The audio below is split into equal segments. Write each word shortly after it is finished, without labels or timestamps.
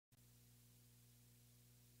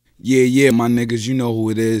Yeah, my niggas, you know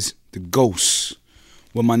who it is. The Ghost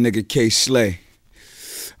with my nigga K Slay.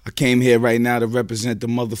 I came here right now to represent the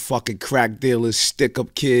motherfucking crack dealers,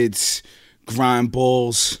 stick-up kids, grind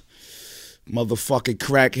balls, motherfucking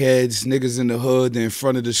crackheads, niggas in the hood, the in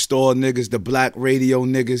front of the store niggas, the black radio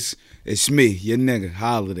niggas. It's me, your nigga,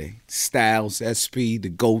 Holiday. Styles, SP, the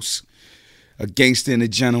Ghost. A Gangster and a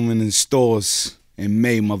Gentleman in stores in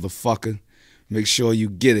May, motherfucker. Make sure you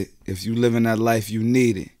get it. If you living that life, you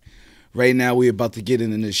need it. Right now, we about to get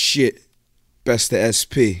into this shit. Best of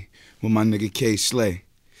SP with my nigga K Slay.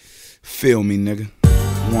 Feel me, nigga.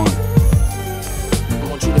 One. I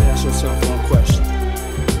want you to ask yourself one question.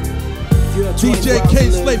 If you had DJ K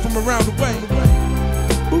Slay from around the way.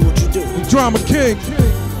 What would you do? The Drama King.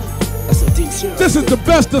 That's a deep shit. This is the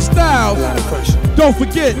best of styles. A lot of pressure. Don't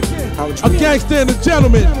forget, A Gangster and a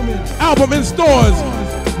Gentleman album in stores.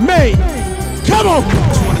 May. Come on!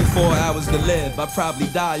 24 hours to live, I probably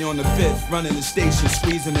die on the 5th. Running the station,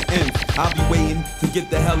 squeezing the end. I'll be waiting to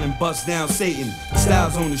get the hell and bust down Satan.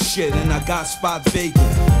 Styles on the shit and I got spots vacant.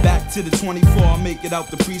 Back to the 24, I make it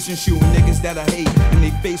out the precinct, shooting niggas that I hate in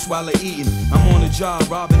they face while they're eating. I'm on the job,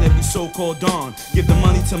 robbing every so-called dawn. Give the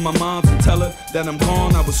money to my moms and tell her that I'm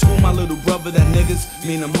gone. I would school my little brother that niggas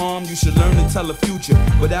mean I'm harmed. You should learn to tell the future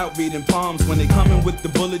without reading palms. When they coming with the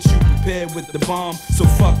bullets, you prepared with the bomb. So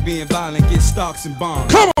fuck being violent, get stocks and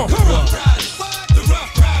bombs. Come on! Come on! The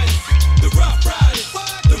Ruff Ryders, the Ruff Ryders,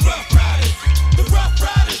 the Ruff Ryders, the Ruff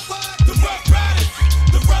Ryders, the Ruff Ryders,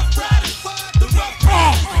 the Ruff Ryders, the Ruff Ryders.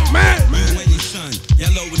 Oh, man! You and your son,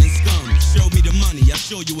 yellow and his scum. Show me the money, I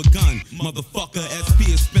show you a gun. Motherfucker, SP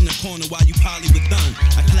is spin the corner while you poly with done.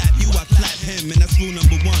 I clap you, I clap him, and that's rule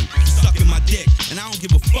number one. You sucking my dick, and I don't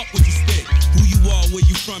give a fuck what you spit. Who you are, where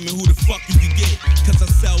you from, and who the fuck you can get. Cause I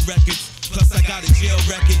sell records. Plus I got a jail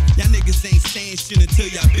record. Y'all niggas ain't saying shit until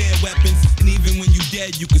y'all bear weapons. And even when you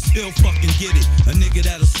dead, you can still fucking get it. A nigga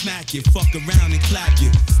that'll smack you, fuck around and clap you.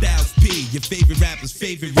 Styles P, your favorite rapper's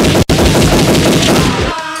favorite rapper.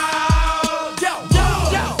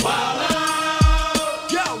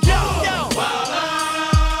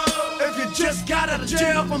 If you just got out of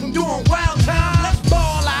jail from doing wild time, let's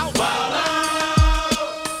ball out.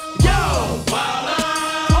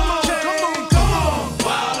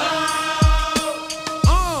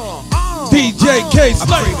 DJ K Slay.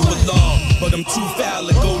 I pray to Allah, but I'm too foul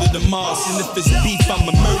to go to the mosque. And if it's beef,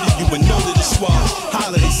 I'ma murder you and know that it's squad.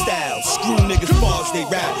 Holiday style, screw niggas bars they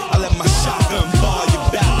rap. I let my shotgun bar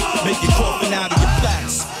your back, make you coffin out of your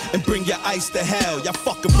plaques. And bring your ice to hell. Y'all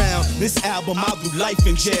fuck around. This album, I'll do life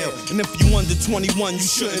in jail. And if you under 21, you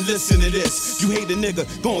shouldn't listen to this. You hate a nigga,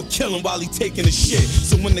 go and kill him while he taking a shit.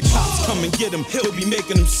 So when the cops come and get him, he'll be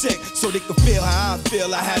making them sick. So they can feel how I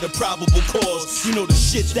feel. I had a probable cause. You know the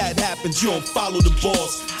shit that happens, you don't follow the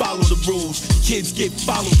boss. Follow the rules. Kids get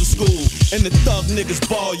followed to school. And the thug niggas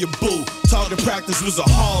ball your boo. Target practice was a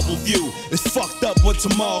horrible view. It's fucked up what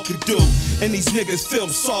tomorrow could do. And these niggas feel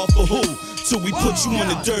soft for who? Till we put you in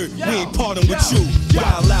the dirt, we ain't parting with you.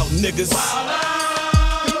 Wild out, niggas.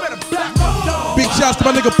 Big shouts to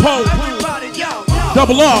my nigga Poe.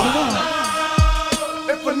 Double R.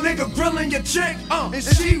 If a nigga grilling your chick, and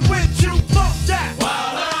she with you, fuck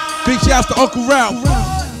that. Big shouts to Uncle Ralph.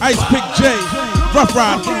 Ice Pick J. Ruff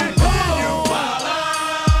Ryders.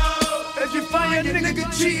 If you find your nigga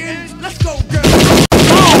cheating, let's go, girl.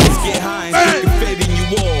 Get high and get fed in you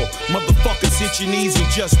all. Motherfuckers hit your knees and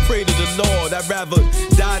just pray to the Lord. I'd rather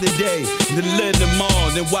die today than live tomorrow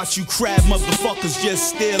than watch you crab motherfuckers just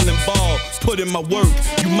steal and ball. Put in my work,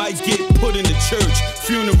 you might get put in the church.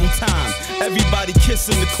 Funeral time, everybody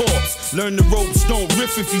kissing the corpse. Learn the ropes, don't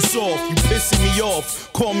riff if you soft. You pissing me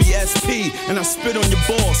off, call me SP and I spit on your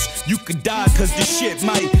boss. You could die cause this shit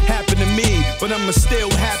might happen to me, but I'ma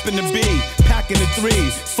still happen to be packing the 3.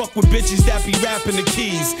 Fuck with bitches that be rapping the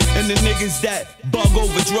keys, and the niggas that bug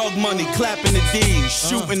over drug money, clapping the D's,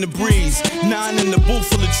 shooting the breeze. 9 in the booth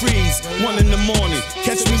full of trees, 1 in the morning.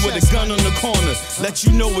 Catch me with a gun on the corner. Let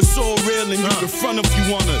you know it's all real and you can front if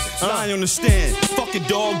you wanna. Lie on the stand, fuck a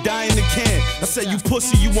dog, die in the can. I say you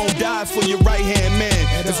pussy, you won't die for your right hand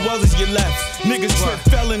man, as well as your left. Niggas trip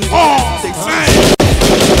fell in the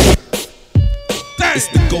It's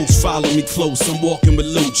the Ghost, follow me close, I'm walking with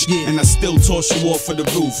Luch, and I still toss you off of the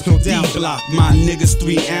roof. D-block, my niggas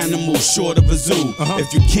 3 animals, short of a zoo.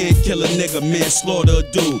 If you can't kill a nigga, manslaughter a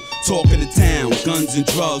dude. Talk of the town, guns and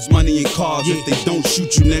drugs, money and cars. If they don't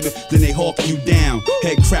shoot you, nigga, then they hawking you down.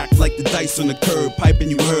 Head cracked like the dice on the curb, piping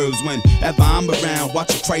you herbs. Whenever I'm around,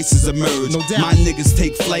 watch a crisis emerge. My niggas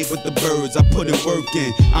take flight with the birds, I put in work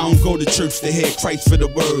in. I don't go to church to hear Christ for the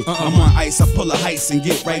word. I'm on ice, I pull a heist and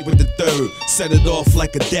get right with the third. Set it off off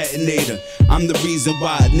like a detonator. I'm the reason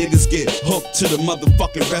why niggas get hooked to the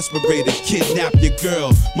motherfucking respirator. Kidnap your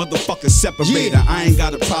girl, motherfucking separator. I ain't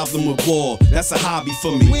got a problem with war, that's a hobby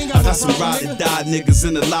for me. I got some ride or die niggas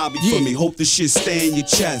in the lobby for me. Hope the shit stay in your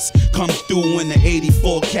chest. Come through in the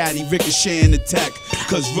 84 caddy, ricocheting the tech.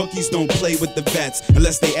 Cause rookies don't play with the vets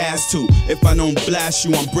unless they ask to. If I don't blast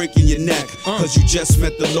you, I'm breaking your neck. Cause you just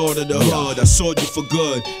met the Lord of the Hood. I sold you for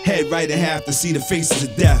good, head right in half to see the faces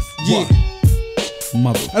of death. What?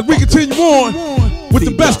 As we continue on with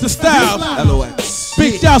the best of style, LOX.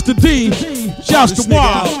 big shouts to D, shouts to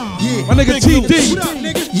Wild, my nigga TD.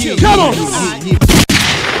 Come on!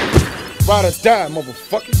 Ride or die,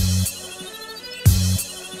 motherfucker.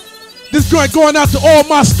 This joint going out to all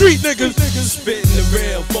my street niggas. Spitting the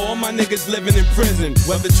real for all my niggas living in prison.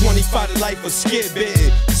 Whether 25 to life or skid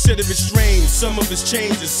bitten. Shit of it strange, some of us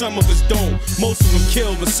change and some of us don't. Most of them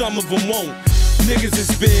kill, but some of them won't. Niggas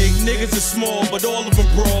is big, niggas is small, but all of them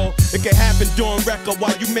brawl. It can happen during record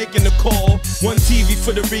while you making the call. One TV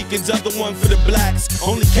for the Ricans, other one for the blacks.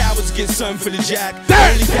 Only cowards get something for the jack.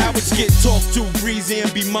 Only cowards get talked to breezy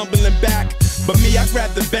and be mumbling back. But me, I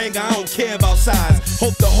grab the banger, I don't care about size.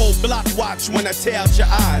 Hope the whole block watch when I tear out your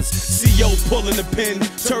eyes. CO pulling the pin,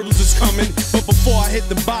 turtles is coming. But before I hit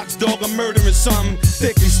the box, dog, I'm murdering something.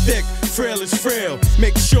 Thick is thick, frail is frail.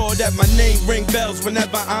 Make sure that my name ring bells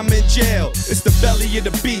whenever I'm in jail. It's the belly of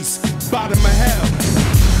the beast, bottom of hell.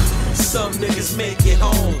 Some niggas make it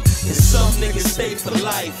home, and some niggas stay for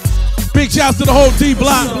life. Big shouts to the whole D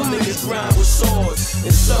block. Some niggas grind with swords,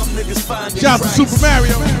 and some niggas find it. Shouts to Super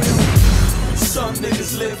Mario. Some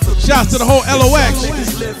niggas live for peace. Shouts to the whole LOX.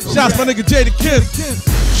 Shouts to my nigga Jada Kiss.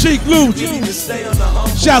 Sheik Luch.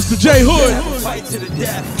 Shouts to J Hood.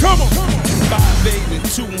 Come on. 5'8" and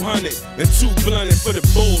 200 and 2 blunted for the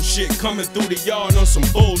bullshit. Coming through the yard on some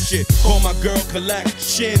bullshit. Call my girl collect,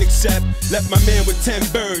 she ain't accept. Left my man with 10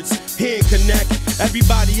 birds, he ain't connect.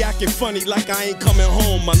 Everybody acting funny like I ain't coming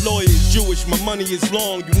home. My lawyer is Jewish, my money is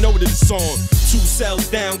long, you know this song. 2 cells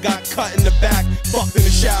down, got cut in the back. Fucked in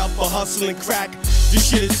the shower for hustling crack.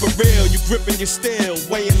 This shit is for real, you gripping your steel.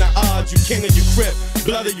 Weighing the odds, you king of your grip.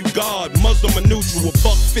 Blood of you God, Muslim or neutral. A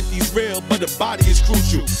 $150's real, but the body is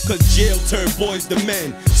crucial. Cause jail turned boys to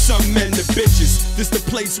men, some men to bitches. This the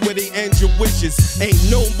place where they end your wishes. Ain't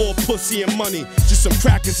no more pussy and money, just some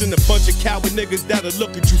crackers and a bunch of coward niggas that'll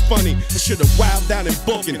look at you funny. I should've wowed out in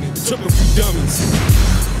booking, took a few dummies.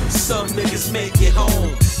 Some niggas make it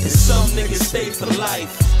home, and some niggas stay for life.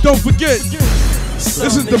 Don't forget,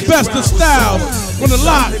 this is the best of style on the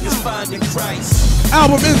lot.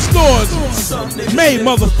 Album in stores, May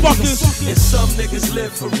motherfuckers. And some niggas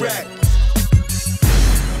live for wreck.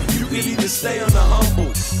 You can either stay on the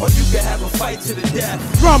humble, or you can have a fight to the death.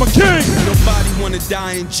 Drama King. Nobody wanna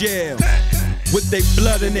die in jail. With they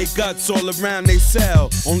blood and they guts all around they cell.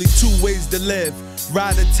 Only 2 ways to live,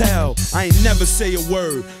 ride or tell. I ain't never say a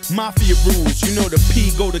word, mafia rules. You know the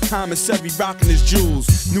P go to commissary rocking his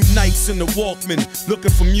jewels. New Nikes in the Walkman,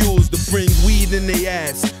 looking for mules to bring weed in they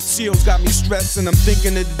ass. Seals got me stressed and I'm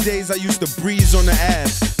thinking of the days I used to breeze on the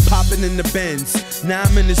ass. Popping in the Benz, now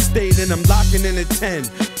I'm in the state and I'm locking in at 10.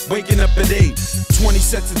 Waking up at 8, 20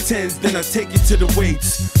 sets of 10s, then I take it to the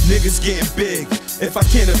weights. Niggas getting big, if I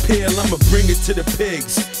can't appeal, I'ma bring it to the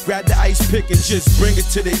pigs. Grab the ice pick and just bring it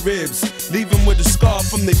to their ribs. Leave them with a scar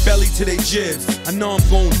from their belly to their jibs. I know I'm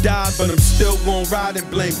gon' die, but I'm still gon' ride and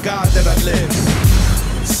blame God that I live.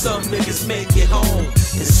 Some niggas make it home,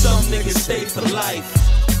 and some niggas stay for life.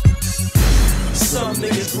 Some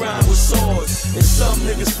niggas grind with swords, and some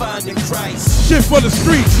niggas finding Christ. Shit for the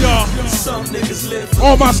streets, y'all. Some niggas live for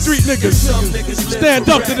all my street niggas. Stand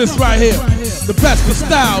up to this right here. The best of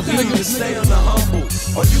styles, niggas. You can stay on the humble,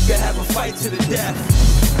 or you can have a fight to the death.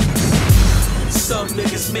 Some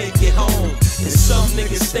niggas make it home, and some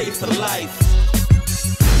niggas stay for life.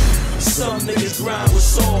 Some niggas grind with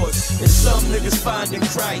swords, and some niggas finding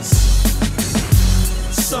Christ.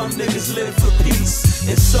 Some niggas live for peace,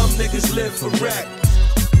 and some niggas live for wreck.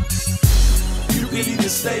 You can either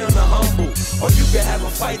stay on the humble, or you can have a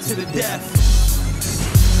fight to the death.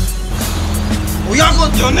 Well, y'all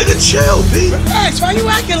gonna do, nigga, chill, B. Relax, why you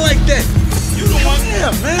acting like that? You the one,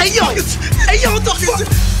 yeah, man. Hey, yo, talking to,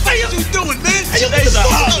 how you doing, man? Hey, today's a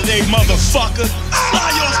holiday, motherfucker.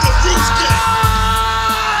 Fly off the rooster.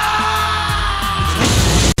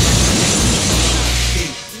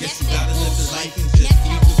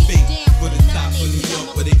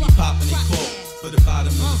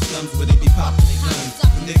 Where they be popping their guns.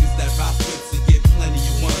 For niggas that rock whips and get plenty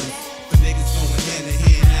of ones. For niggas going hand in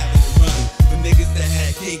hand having to run. For niggas that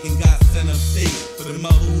had cake and got sent upstate. For the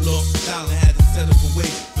mother who lost the child and had to set up a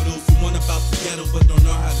wait. For those who want about the ghetto but don't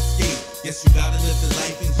know how to skate. Guess you gotta live the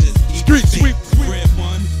life and just keep Streetsweepers. Prayer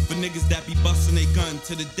 1 for niggas that be busting they gun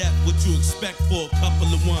to the death. What you expect for a couple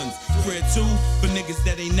of ones? Prayer 2 for niggas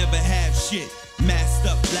that ain't never have shit. Masked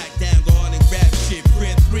up, black down, go on and grab shit.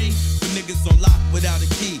 Prayer 3 for niggas on lock without a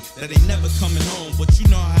key that ain't never coming home. But you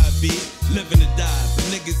know how it be, living to die.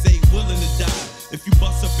 But niggas ain't willing to die. If you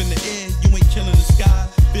bust up in the air, you ain't killing the sky.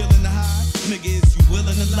 Feeling the high, nigga, is you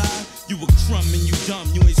willing to lie? You a crumb and you dumb,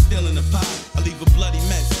 you ain't stealing the pie. I leave a bloody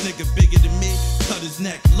mess, nigga bigger than me. Cut his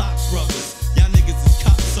neck, locks rubbers. Y'all niggas is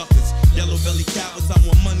cocksuckers. Yellow belly cowards, I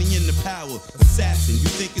want money in the power. Assassin,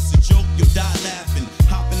 you think it's a joke, you'll die laughing.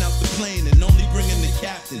 Hopping out the plane and only bringing the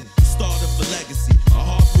captain. Start up a legacy. A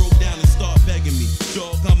heart broke down and start begging me.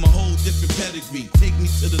 Dog, I'm a whole different pedigree. Take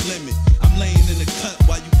me to the limit. I'm laying in the cut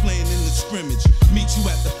while you playing in the scrimmage. Meet you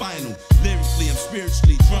at the final. Lyrically, I'm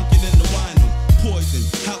spiritually drunken in the wino. Poison,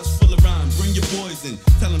 house full of rhyme, bring your boys in.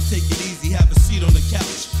 Tell them take it easy, have a seat on the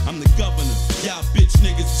couch. I'm the governor, y'all bitch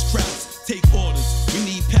niggas is crowds. Take orders, we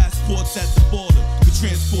need passports at the border. We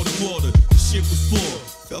transport the water, the shit was poor.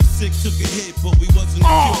 Felt sick, took a hit, but we wasn't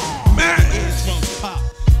cured. Man. Eardrums pop,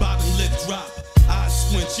 bottom lip drop, eyes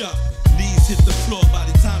squinch up. Knees hit the floor by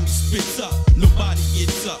the time he spits up. Nobody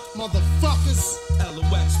gets up. Motherfuckers.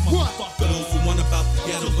 LOX, motherfucker. Those who want about the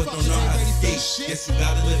ghetto but don't know how to skate. Guess you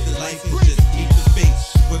gotta live the life and just keep the faith.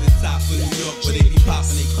 For the top of New York where they be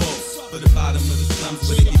popping they calls. For the bottom of the slums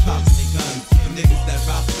where they be popping they guns. For niggas that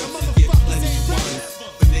rock and get plenty of ones.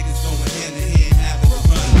 For niggas going hand in hand having a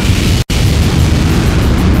run.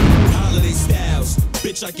 Holiday styles.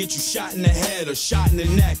 Bitch, I get you shot in the head or shot in the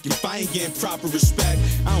neck. If I ain't getting proper respect,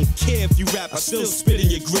 I don't care if you rap, I still spit in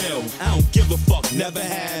your grill. I don't give a fuck, never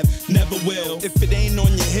have, never will. If it ain't on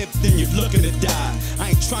your hip, then you're looking to die. I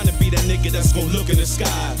ain't trying to be that nigga that's gonna look in the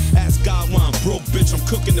sky. Ask God why I'm broke, bitch, I'm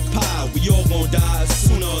cooking the pie. We all gonna die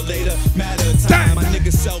sooner or later, matter of time. My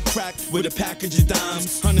niggas sell crack with a package of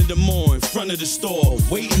dimes. 100 or more in front of the store,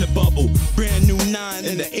 waiting to bubble. Brand new 9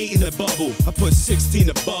 and the 8 in the bubble. I put 16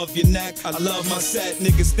 above your neck, I love my set.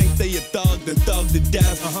 Niggas think they a thug, then thug to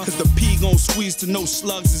death. Cause the P gon' squeeze till no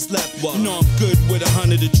slugs is left. You know I'm good with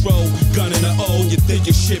 100 to throw. Gun in the O, you think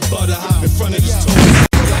your shit butter hot in front of his toes.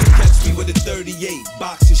 Catch me with a 38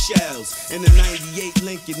 box of shells and a 98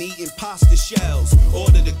 Lincoln eating pasta shells.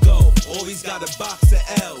 Order to go, always got a box of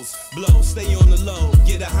L's. Blow, stay on the low,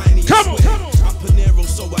 get a hiney. Come on. I'm Panero,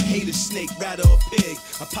 so I hate a snake, rather a pig.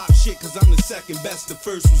 I pop shit cause I'm the second best, the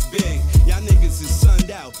first was big. Y'all niggas is sunned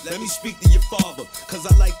out, let me speak to your father. Cause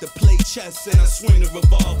I like to play chess and I swing a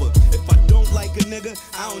revolver. If I don't like a nigga,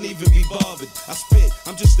 I don't even be bothered. I spit,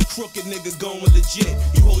 I'm just a crooked nigga going legit.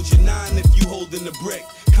 You hold your 9 if you holding the brick.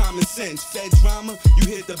 Common sense, fed drama, you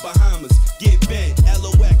hit the Bahamas. Get bent,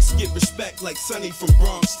 LOX, get respect like Sonny from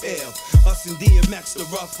Bronx Tale. Us and DMX, the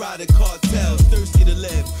Ruff Ryder cartels, thirsty to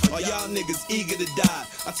live. Are y'all niggas eager to die?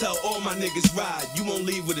 I tell all my niggas ride, you won't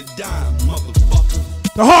leave with a dime, motherfucker.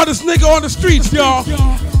 The hardest nigga on the streets, y'all.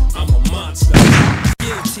 I'm a monster.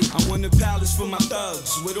 I won the palace for my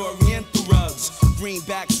thugs with Oriental rugs.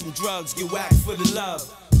 Greenbacks from drugs, get whacked for the love.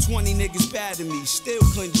 20 niggas bad at me, still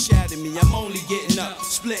couldn't shatter me. I'm only getting up,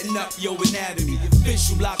 splitting up your anatomy.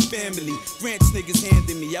 Official block family, grants niggas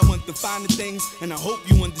handing me. I want the finer things, and I hope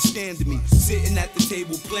you understand me. Sitting at the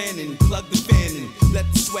table planning, plug the fan in.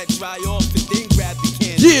 Let the sweat dry off and then grab the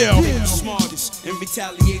candy. Yeah. Be the smartest and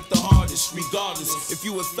retaliate the hardest. Regardless, if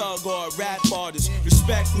you a thug or a rap artist,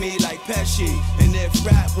 respect me like Pesci. And if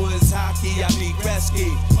rap was hockey, I'd be Gretzky,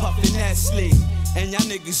 puffin' Nestle. And y'all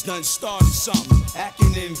niggas done started something,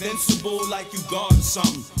 acting invincible like you guard or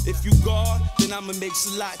something. If you guard, then I'ma make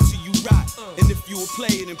a lot till you rot. And if you a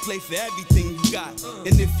player, then play for everything you got.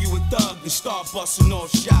 And if you a thug, then start busting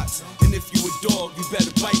off shots. And if you a dog, you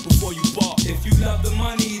better bite before you bark. If you love the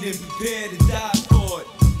money, then prepare to die for it.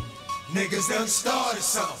 Niggas done started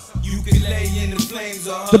something. You can lay in the flames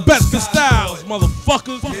or The best of styles,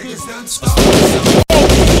 motherfuckers. Niggas done started something.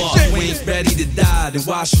 We ain't ready to die, then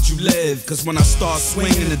why should you live? Cause when I start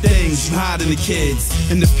swinging the things, you hiding the kids.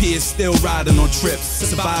 And the peers still riding on trips,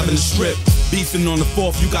 surviving the strip. Beefing on the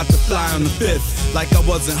 4th, you got to fly on the 5th. Like I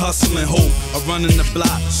wasn't hustling hope, or running the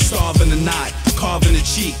block. Starving the knot, carving the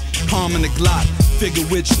cheek, palming the Glock. Figure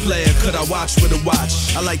which player could I watch with a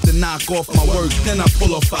watch. I like to knock off my work, then I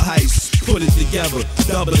pull off a heist. Put it together,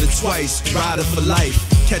 double it twice, rider for life.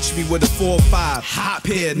 Catch me with a 4 or 5, hot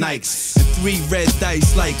pair of Nikes. And 3 red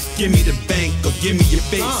dice like, give me the bank or give me your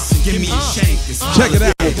face. Give me your shank. Check it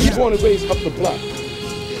out. He's born and raised up the block.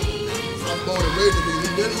 I'm born and raised in me.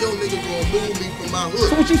 None of your niggas gonna move me from my hood.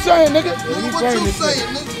 So what you saying, nigga? Nigga, what you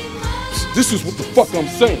saying, nigga? This is what the fuck I'm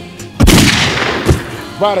saying.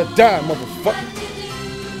 Ride or die, motherfucker.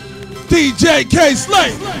 DJ K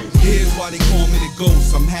Slay. Here's why they call me the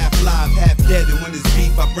ghost. I'm half live, half dead, and when it's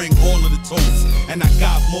beef, I bring all of the toast. And I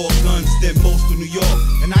got more guns than most of New York.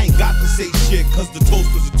 And I ain't got to say shit, cause the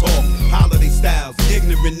toast was a talk. Holiday styles,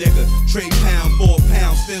 ignorant nigga. Trade pound, 4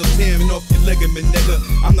 pounds, still tearing off your ligament, nigga.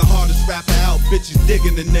 I'm the hardest rapper out, bitches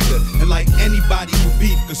digging the nigga. And like anybody who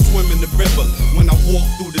beef could swim in the river. When I walk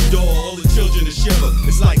through the door, all the children are shiver.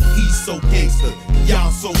 It's like he's so gangster,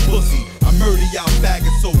 y'all so pussy. I murder y'all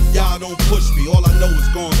faggots, so y'all don't push me. All I know is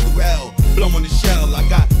going through hell, blowing the shell. I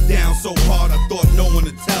got down so hard I thought no one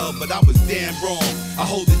would tell, but I was damn wrong. I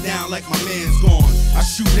hold it down like my man's gone. I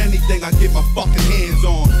shoot anything I get my fucking hands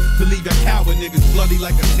on. To leave your coward niggas bloody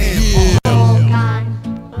like a tampon.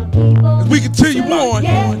 As we continue on,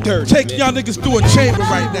 take y'all niggas through a chamber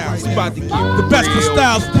right now. The best of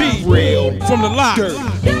Styles P from the lot.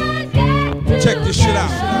 Check this shit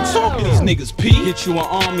out. Talk to these niggas, P. Get you an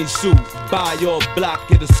army suit, buy your block,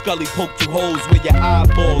 get a scully, poke 2 holes where your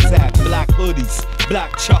eyeballs at. Black hoodies,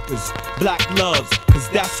 black chuckers, black gloves, cause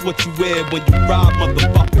that's what you wear when you rob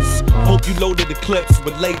motherfuckers. Hope you loaded the clips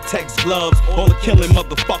with latex gloves. All the killing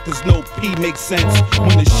motherfuckers know P makes sense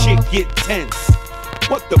when the shit get tense.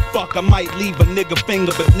 What the fuck, I might leave a nigga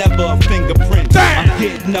finger but never a fingerprint. I'm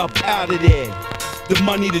getting up out of there. The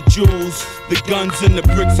money, the jewels, the guns and the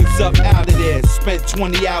bricks is up out of there. Spent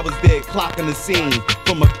 20 hours there clocking the scene.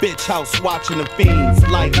 From a bitch house watching the fiends.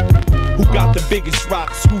 Like, who got the biggest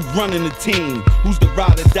rocks? Who's running the team? Who's the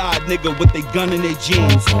ride or die nigga with they gun in their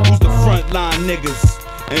jeans? Who's the frontline niggas?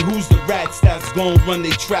 And who's the rats that's gon' run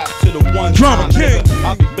they trap to the one time nigga?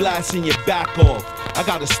 I'll be blasting your back off. I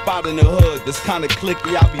got a spot in the hood that's kinda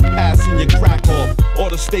clicky. I'll be passing your crack off. Or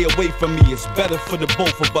to stay away from me, it's better for the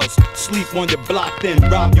both of us. Sleep on your block, then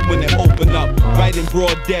rob you when they open up. Right in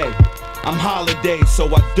broad day. I'm holiday, so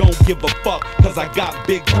I don't give a fuck, cause I got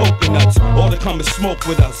big coconuts. Or to come and smoke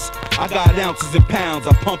with us. I got ounces and pounds,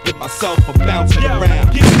 I pump it myself for bouncing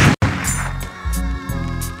around.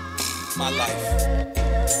 My life.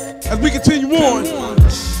 As we continue on,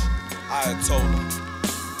 I told him.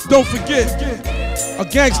 don't forget, A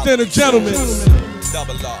Gangster and Gentlemen,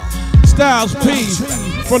 Double R. Styles P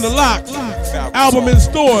from the Lock, album in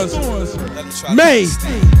stores, May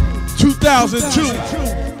 2002.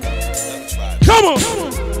 Come on!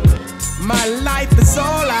 My life is all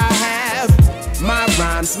I have. My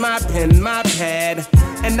rhymes, my pen, my pad.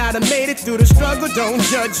 And I done made it through the struggle, don't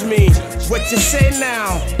judge me. What you say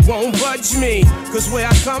now won't budge me. Cause where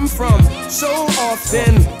I come from, so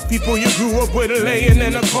often people you grew up with are laying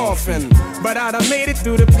in a coffin. But I done made it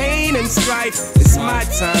through the pain and strife. It's my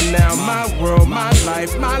time now, my world, my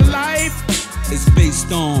life, my life. It's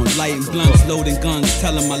based on lighting blunts, loading guns,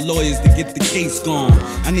 telling my lawyers to get the case gone.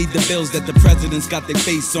 I need the bills that the presidents got their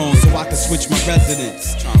face on so I can switch my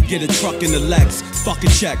residence. Get a truck in the Lex, fuck a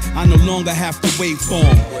check, I no longer have to wait for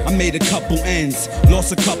 'em. I made a couple ends,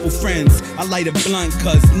 lost a couple friends. I light a blunt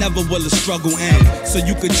cause never will a struggle end. So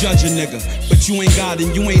you could judge a nigga, but you ain't God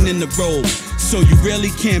and you ain't in the road. So you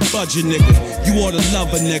really can't budge a nigga, you oughta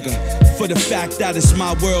love a nigga. For the fact that it's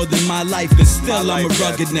my world and my life, and still I'm a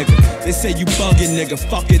rugged nigga. They say you bugging nigga,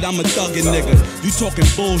 fuck it, I'm a thuggin' nigga. You talking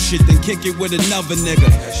bullshit, then kick it with another nigga.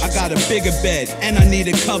 I got a bigger bed, and I need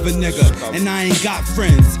a cover nigga. And I ain't got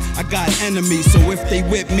friends, I got enemies. So if they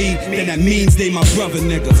with me, then that means they my brother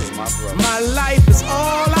nigga. My life is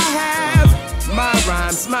all I have. My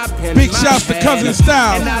rhymes, my pen, Big my shouts to pad. Cousin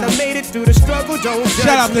Styles. And I done made it through the struggle, don't judge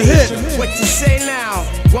Shout out me. to Hit. What you say now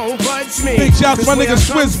won't budge me. Big shouts to my Cause where nigga I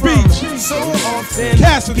come Swiss from, Beach. So often,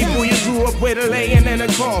 Cassidy. people you grew up with are laying in a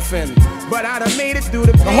coffin. But I done made it through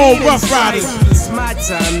the pain whole and Ruff strife. Ryders. It's my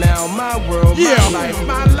time now, my world, Yeah. my life,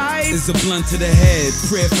 my life. It's a blunt to the head,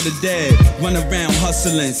 prayer for the dead. Run around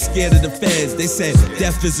hustling, scared of the feds. They said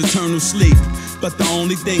death is eternal sleep. But the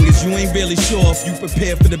only thing is you ain't really sure if you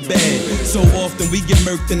prepare for the bed. So often we get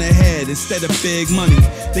murked in the head instead of big money.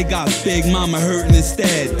 They got Big Mama hurting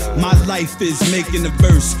instead. My life is making the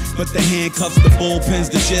verse, but the handcuffs, the bullpens,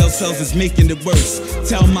 the jail cells is making it worse.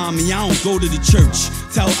 Tell mommy I don't go to the church.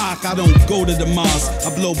 Tell Ak I don't go to the mosque. I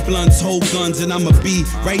blow blunts, hold guns, and I'ma be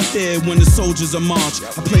right there when the soldiers are march.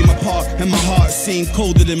 I play my part and my heart seems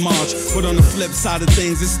colder than March. But on the flip side of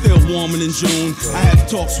things, it's still warmer than June. I have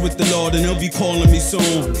talks with the Lord and he'll be calling me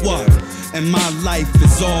soon. What? And my life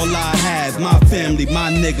is all I have. My family,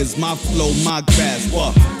 my niggas, my flow, my grass.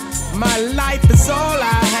 What? My life is all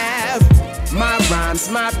I have. My rhymes,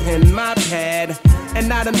 my pen, my pad.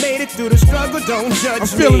 And I done made it through the struggle, don't judge me. I'm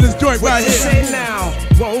feeling this joint right here. What you say now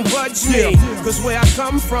won't budge me. Cause where I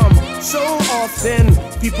come from, so often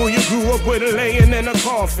people you grew up with are laying in a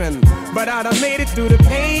coffin. But I done made it through the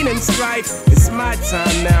pain and strife. It's my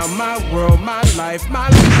time now, my world, my life, my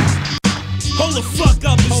life. Hold the fuck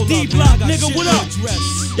up, it's D-Block, nigga, what up?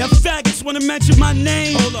 Y'all faggots wanna mention my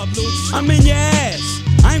name? Hold up, Luch. I'm in your ass.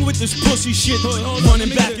 I ain't with this pussy shit,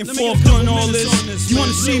 running back and forth doing all this. You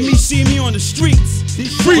wanna see me on the streets.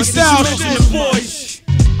 Freestyle shit. Boys,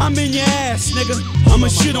 I'm in your ass, nigga. I'ma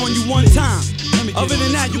shit on you one time. Other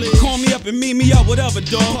than that, you can call me up and meet me up, whatever,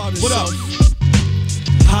 dog. What up?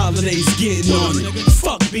 Holidays getting on it.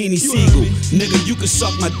 Fuck Beanie Siegel. Nigga, you can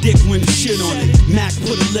suck my dick when the shit on it. Mac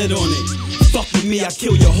put a lid on it. Fuck with me, I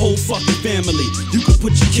kill your whole fucking family. You can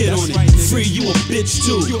put your kid on it. Free, you a bitch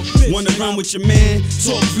too. Wanna run with your man?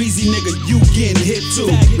 Talk greasy, nigga, you getting hit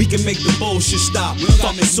too. We can make the bullshit stop.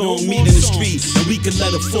 Fucking song, meet in the street, and we can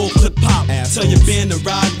let a full clip pop. Tell your band to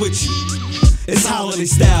ride with you. It's holiday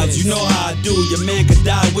styles, you know how I do. Your man could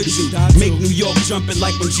die with you. Make New York jumping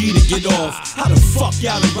like when G to get off. How the fuck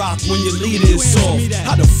y'all to rock when your leader is soft?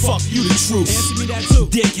 How the fuck you the truth?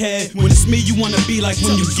 Dickhead, when it's me you wanna be like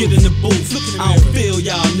when you get in the booth. I don't feel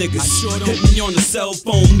y'all niggas. Hit me on the cell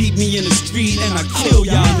phone, meet me in the street, and I kill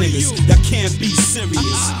y'all niggas. Y'all can't be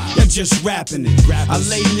serious, y'all just rapping it. I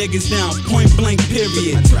lay niggas down, point blank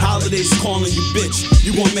period. Holidays calling you bitch.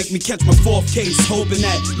 You gon' make me catch my 4th case, hoping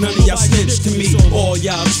that none of y'all snitch to me. All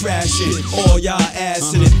y'all trashing, all y'all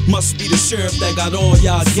assing it. Must be the sheriff that got all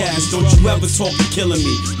y'all gas. Don't you ever talk of killing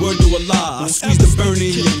me, word to Allah. I squeeze the burner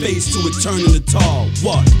in your face till it turn into tar.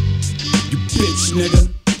 What? You bitch nigga.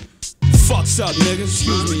 Fucks up nigga.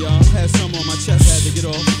 Excuse me y'all, had something on my chest, had to get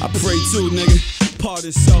off. I pray too nigga, part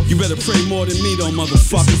itself. You better pray more than me though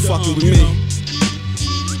motherfucker, fucking with me.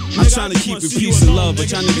 I'm trying to keep it peace and love, but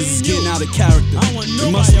y'all niggas is getting out of character.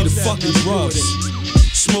 It must be the fucking drugs.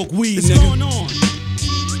 Smoke weed, nigga.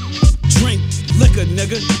 Drink liquor,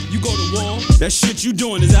 nigga. You go to war. That shit you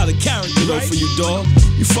doing is out of character, though, for you, dog.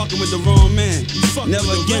 You fucking with the wrong man.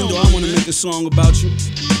 Never again, though, I wanna make a song about you.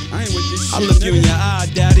 I ain't with this shit. I look you in your eye,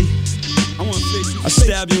 daddy. I wanna face you. I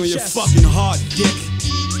stab you in your fucking heart, dick.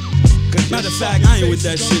 Matter of fact, I ain't with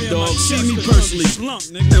that shit, dog. See me personally,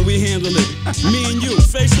 and we handle it. Me and you,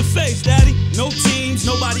 face to face, daddy. No teams,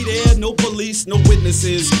 nobody there, no police, no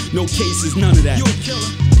witnesses, no cases, none of that. You a killer.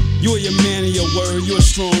 You are your man and your word. You a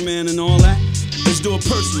strong man and all that. Let's do it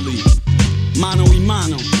personally. Mano y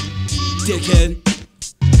mano, dickhead.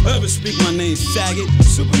 Ever speak my name, faggot?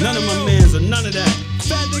 None of my mans are none of that.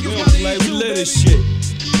 We don't play, we live this shit.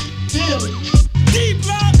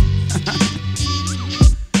 D-Block.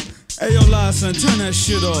 Hey yo, Live, son, turn that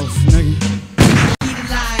shit off, nigga.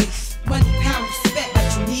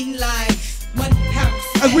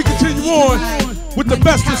 As we continue on with the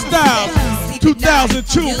best of styles,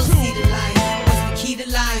 2002. What's the key to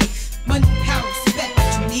life? Money, power, respect,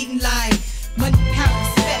 what you need in life. Money, power,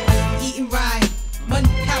 respect, what you eating right. Money,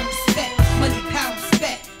 power, respect, money, power,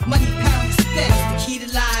 respect, money, power, respect, what's the key to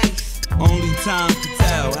life? Only time to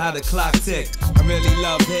tell how the clock tick. I really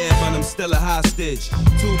love hair, but I'm still a hostage.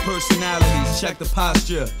 2 personalities, check the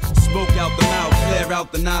posture. Smoke out the mouth, flare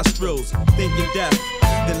out the nostrils. Thinking death,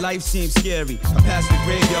 then life seems scary. I pass the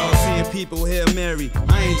graveyard, seeing people here marry.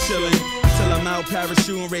 I ain't chillin' till I'm out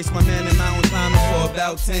parachuting. Race my man in mountain climbing for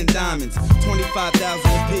about 10 diamonds.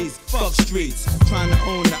 25,000 apiece, fuck streets. Trying to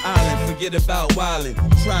own the island, forget about wildin'.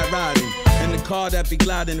 Try riding in the car that be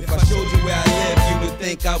gliding. If I showed you where I live, you would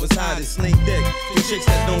think I was hiding. Sling dick, the chicks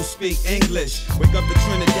that don't speak English. Wake up to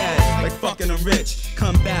Trinidad, like fucking I'm rich.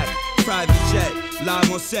 Come back, private jet, live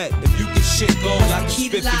on set. If you can shit gold, I can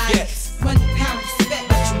spit forgets. Money, power, respect,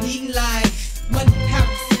 what you need in life. Money, power,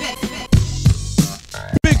 respect.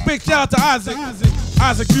 Big shout out to Isaac.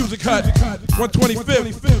 Isaac Music Hut,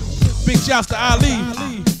 125th. Big shouts to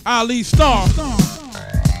Ali Star.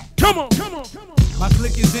 Come on. My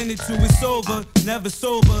clique is in it till it's over, never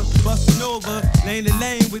sober, bustin' over, lane to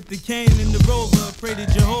lane with the cane and the rover. Pray to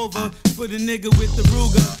Jehovah for the nigga with the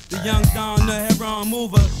Ruger, the young Don, the heron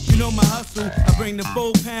mover. You know my hustle, I bring the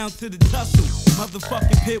 4 pounds to the tussle.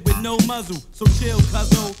 Motherfucking pit with no muzzle, so chill,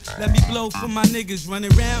 cuzzo. Let me blow for my niggas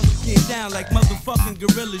running around, getting down like motherfucking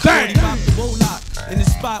gorillas. Shorty rock the Wildout in the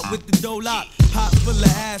spot with the dough lock. Pot full of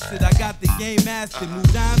acid, I got the game mastered. Move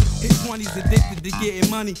down, hit 20s addicted to getting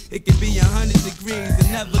money. It can be 100 degrees and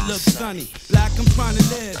never look sunny. Like I'm trying to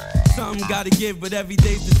live, something gotta give, but every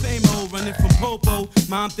day's the same old. Running from Popo,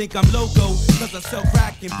 mom think I'm loco, cause I sell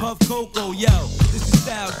crack and puff cocoa. Yo, this is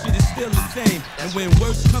style, shit is still the same. And when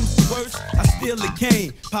worse comes to worse, I steal the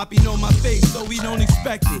cane. Poppy know my face, so we don't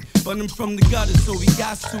expect it. But I'm from the gutter, so we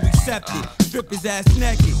got to accept it. Strip his ass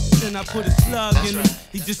naked, then I put a slug in him.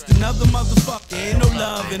 He just another motherfucker, ain't no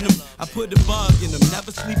love in him. I put a bug in him,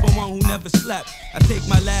 never sleep on one who never slept. I take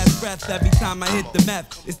my last breath every time I hit the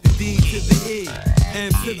meth. It's the D to the E.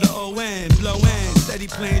 M to the O-N, blow in, steady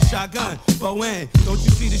playing shotgun, bow in. Don't you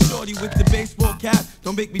see the shorty with the baseball cap?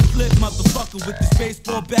 Don't make me flip, motherfucker, with this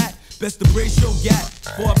baseball bat. Best to brace your gap,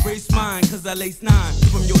 before I brace mine, cause I lace 9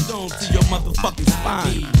 from your dome to your motherfucking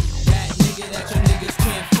spine.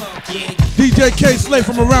 DJ K Slay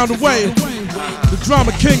from around the way, the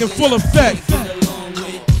drama king in full effect,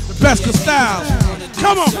 the best of styles.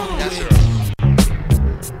 Come on.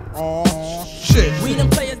 Oh shit. We the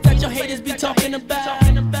players that your haters be talking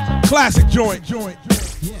about. Classic joint.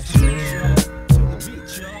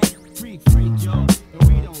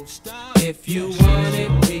 If you want it,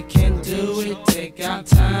 we can do it. Take our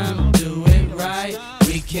time, do it right.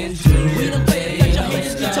 We can do it. We the players that your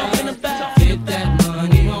haters be talking about. Get that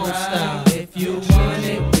money right. If you want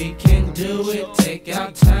it, we can do it. Take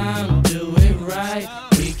our time, do it right.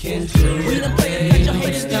 We can do it. We the players that your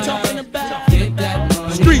haters be talking about. Get that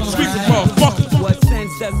money Streetsweepers, motherfucker. What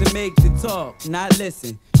sense does it make to talk, not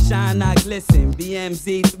listen? Shine, not glisten.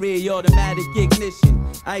 BMZ3 automatic ignition.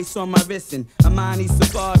 Ice on my wrist, Amani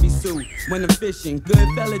Safari suit. When I'm fishing, good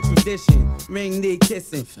fella tradition. Ring need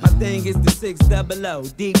kissing. My thing is the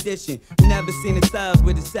 600, deep dishing. You never seen a thug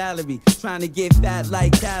with a salary. Trying to get fat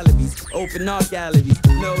like calories. Open art galleries,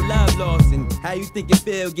 no love losing. How you think it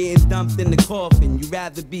feel getting dumped in the coffin? You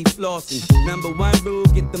rather be flossing. Number 1 rule,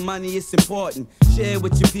 get the money, it's important. Share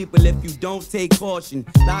with your people if you don't take caution.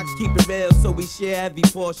 Locks keep it real, so we share every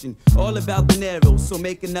portion. All about the narrow, so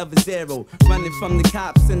make another 0. Running from the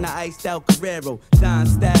cops in the iced out Carrero. Don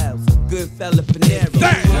Styles, good fella Panero.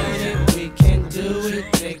 We can do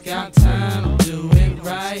it, take our time, do it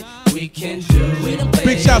right. We can do it.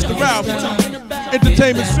 Big shouts to Ralph,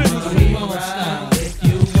 Entertainment City. If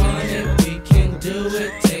you want it, we can do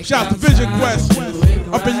it. Shout to Vision Quest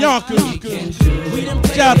up in Yonkers.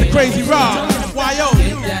 Shout out to Crazy Rob, YO.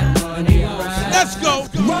 Let's go.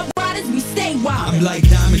 Ruff Ryders, we stay wild. I'm like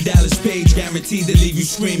Diamond Dallas Page, guaranteed to leave you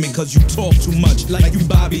screaming, cause you talk too much, like you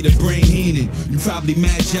Bobby the Brain Heenan. You probably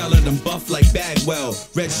mad yellow, them buff like Bagwell.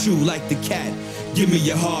 Red shoe like the cat, give me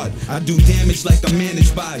your heart. I do damage like I'm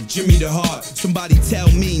managed by Jimmy the Heart. Somebody tell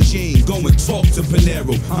Mean Gene, go and talk to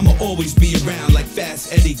Panero. I'ma always be around like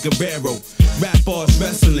Fast Eddie Guerrero. Rap bars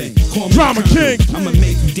wrestling, call me Drama Colonel. King. I'ma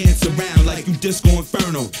make you dance around like you Disco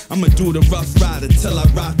Inferno. I'ma do the Ruff Ryder till I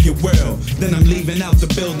rock your world. Then I'm leaving out the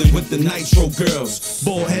building with the Nitro girls.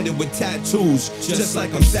 Bald-headed with tattoos, just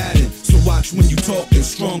like I'm Saturn. So watch when you talking,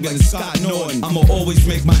 stronger than Scott Norton. I'ma always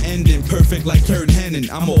make my ending perfect like Kurt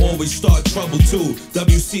Hennig. I'ma always start trouble too.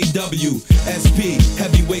 WCW, SP,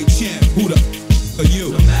 heavyweight champ. Who the are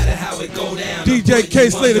you? No matter how it go down. DJ K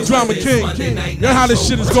Slay, the drama king. You know how this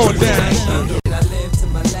shit is going down. I live to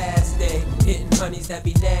my last day, hitting honeys that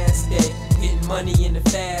be nasty, getting money in the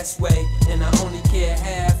fast way, and I only care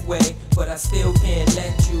halfway, but I still can't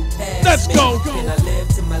let you pass. Let's go. And I live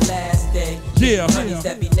to my last day, Yeah. honeys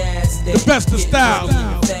that be nasty, The best of styles.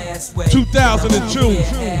 2002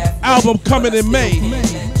 album coming in May.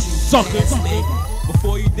 Suckers.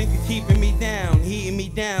 Before you think of keeping me down, heating me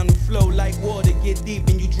down, you flow like water, get deep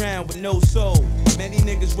and you drown with no soul. Many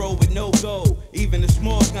niggas roll with no goal. Even a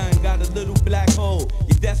small gun got a little black hole.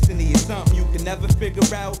 Your destiny is something you can never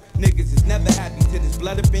figure out. Niggas is never happy till there's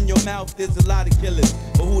blood up in your mouth. There's a lot of killers,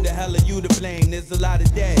 but who the hell are you to blame? There's a lot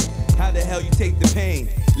of dead. How the hell you take the pain?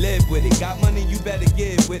 Live with it. Got money, you better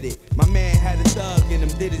give with it. My man had a thug in him,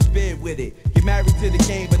 did his bid with it. Get married to the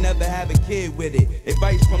game, but never have a kid with it.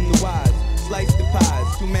 Advice from the wise. Slice the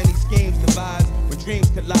pies, too many schemes devise. When dreams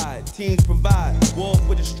collide, teams provide. War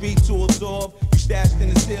for the street to absorb. You stashed in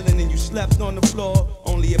the ceiling and you slept on the floor.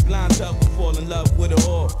 Only a blind thug will fall in love with a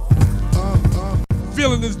whore.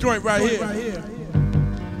 Feeling this joint right here.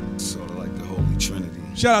 Sort of like the Holy Trinity.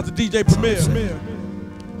 Shout out to DJ Premier.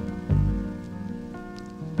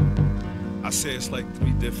 I say it's like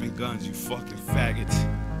 3 different guns, you fucking faggots.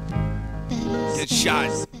 Get shot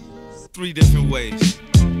 3 different ways.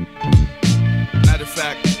 Matter of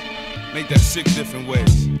fact, make that 6 different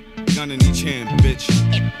ways. Gun in each hand, bitch.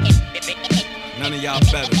 None of y'all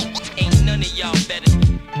better. Ain't none of y'all better.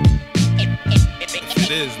 If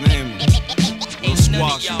it is, name it. We'll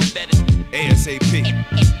squash it. ASAP.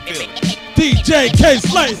 Feel it. DJ K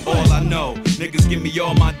Slay. All I know, niggas give me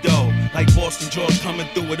all my dough. Like Boston George coming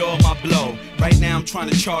through with all my blow. Right now I'm trying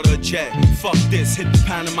to charter a jet. Fuck this, hit the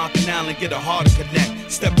Panama Canal and get a harder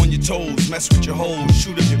connect. Step on your toes, mess with your hoes,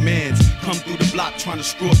 shoot up your mans. Come through the block trying to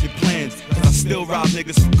screw up your plans. Cause I still rob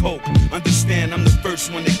niggas for coke. Understand I'm the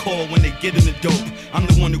first one they call when they get in the dope. I'm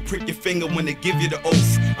the one who prick your finger when they give you the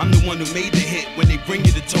oath. I'm the one who made the hit when they bring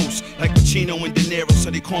you the toast. Like Pacino and De Niro, so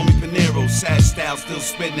they call me Panero. Sad style, still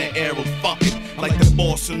spitting that arrow. Fuck it, like the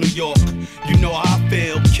boss of New York. You know how I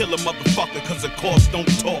feel, kill 'em up motherfucker, cause the course don't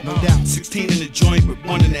talk. No doubt. 16 in the joint with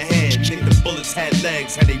 1 in the head. Think the bullets had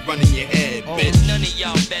legs, how they run in your head, bitch. None of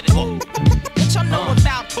y'all better. What y'all know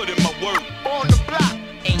about put in my work on the block?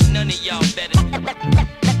 Ain't none of y'all better.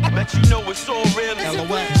 Bet you know it's all real. Hey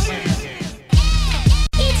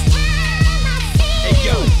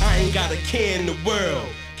yo, I ain't got a care in the world.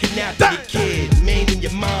 Kidnap your kid, maining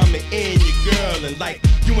your mama and your girl. And like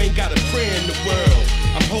you ain't got a prayer in the world.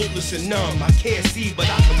 I'm hopeless and numb, I can't see but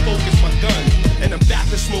I can focus my gun. And I'm back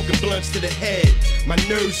to smoking blunts to the head. My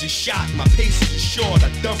nerves is shot, my patience is short, I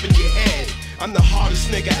dump in your head. I'm the hardest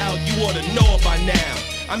nigga out, you ought to know it by now.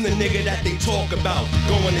 I'm the nigga that they talk about,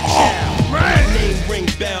 going to jail. My name ring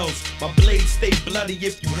bells, my blades stay bloody.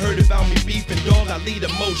 If you heard about me beefing, dog, I lead the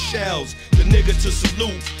most shells. The nigga to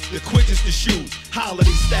salute, the quickest to shoot.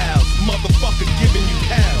 Holiday styles, motherfucker giving you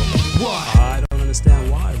hell. Why? I don't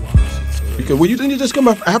understand why. Because didn't you just come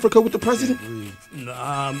from Africa with the president?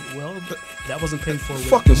 Well, that wasn't paid for.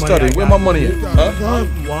 Fucking study. Where my money at? Huh?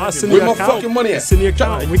 Where my fucking money at? It's in your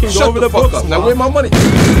account. We can go over the books. books. Now where my money?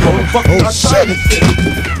 Oh shit!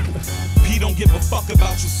 P don't give a fuck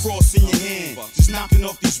about you frost in your hand. Just knocking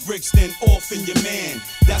off these bricks, then off in your man.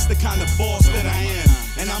 That's the kind of boss that I am.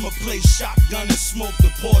 And I'ma play shotgun and smoke the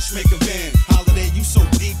Porsche, make a van. Holiday, you so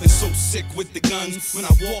deep and so sick with the guns. When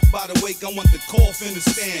I walk by the wake, I want the coffin to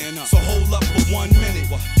stand. So hold up for 1 minute.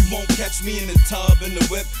 You won't catch me in the tub, in the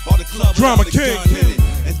whip, or the club Drama with the gun in it.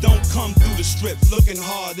 And don't come through the strip looking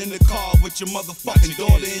hard in the car with your motherfucking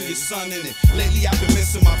daughter and your son in it. Lately I've been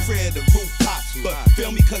missing my prayer, the roof pop. But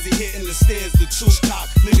feel me cause he hitting the stairs, the truth cock.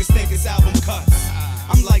 Niggas think it's album cuts.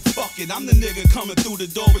 I'm like, fuck it, I'm the nigga coming through the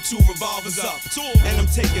door with 2 revolvers up. And I'm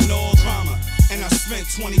taking all drama. And I spent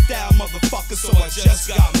 20,000 motherfuckers, so I just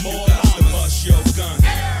got more to bust your gun.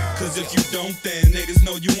 Cause if you don't, then niggas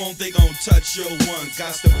know you won't, they gon' touch your ones.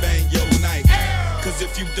 Got to bang your knife. Cause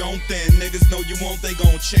if you don't, then niggas know you won't, they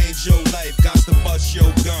gon' change your life. Got to bust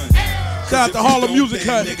your gun. Shout out to Harlem Music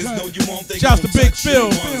Hut. Shout out to Big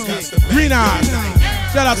Phil, Green Eyes.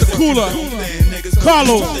 Shout out to Cooler,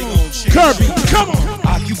 Carlos, Kirby. Come on.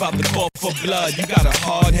 You about to call for blood, you got a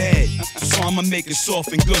hard head. So I'ma make it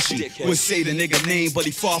soft and gushy. Would say the nigga name, but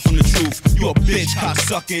he far from the truth. You a bitch,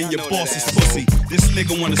 cocksucker, and your boss is pussy. This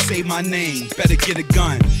nigga wanna say my name, better get a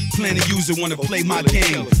gun. Plan to use it, wanna play my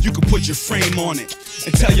game. You can put your frame on it.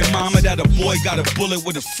 And tell your mama that a boy got a bullet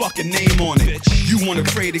with a fucking name on it. You wanna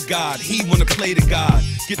pray to God, he wanna play to God.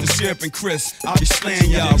 Get the syrup and Chris, I'll be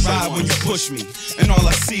slaying y'all. Ride when you push me. And all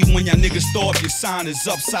I see when y'all niggas throw up your sign is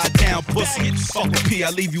upside down pussy. Fuck with P,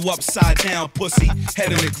 I leave you upside down pussy.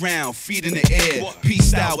 Head in the ground, feet in the air.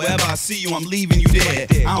 Peace out, wherever I see you, I'm leaving you there.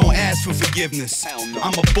 I don't ask for forgiveness.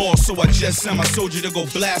 I'm a boss, so I just send my soldier to go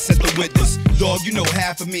blast at the witness. Dog, you know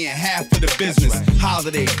half of me and half of the business.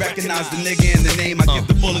 Holiday, recognize the nigga in the name. I give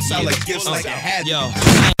the bullets out like gifts like I had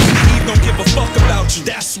to. Eve don't give a fuck about you,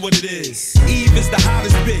 that's what it is. Eve is the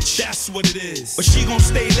hottest bitch, that's what it is. But she gon'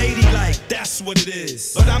 stay ladylike, that's what it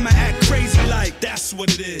is. But I'ma act crazy like, that's what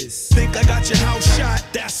it is. Think I got your house shot,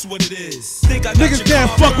 that's what it is. Think I got niggas can't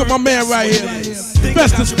fuck with my man right here.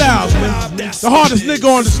 Best of styles, man. The hardest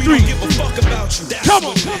nigga on the street. Give a fuck about you, that's come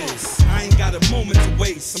on. What it is. I ain't got a moment to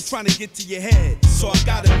waste. I'm trying to get to your head, so I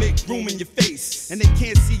gotta make room in your face. And they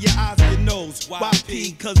can't see your eyes or your nose. Why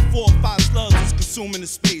P? Cause 4 or 5 slugs is consuming the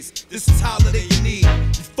space. This is holiday you need.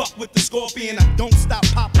 You fuck with the scorpion, I don't stop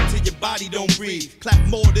popping till your body don't breathe. Clap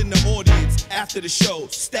more than the audience after the show.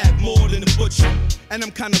 Stab more than the butcher. And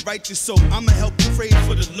I'm kinda righteous, so I'ma help you pray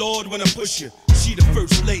for the Lord when I push you. She the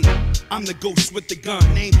first lady. I'm the ghost with the gun,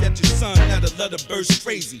 named after your son. Now the letter burst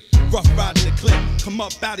crazy. Ruff Ryder the clip. Come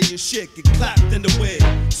up out of your shit, get clapped in the wig.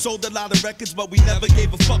 Sold a lot of records, but we never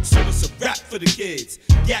gave a fuck, so it's a rap for the kids.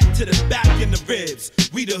 Yak to the back in the ribs.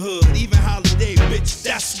 We the hood, even holiday, bitch,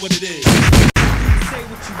 that's what it is. Say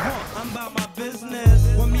what you want, I'm about my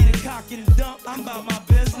business. Want me to cock it and dump, I'm about my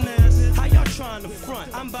business. How y'all trying to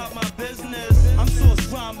front? I'm about my business. I'm source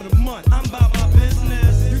rhyme of the month, I'm about my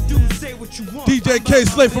business. You do say what you want. DJ K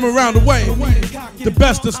Slate from around the way. The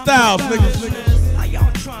best of styles, niggas. How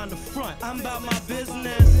y'all trying to front? I'm about my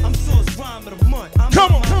business. I'm source rhyme of the month.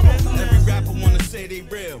 Come on, come on. Every rapper wanna say they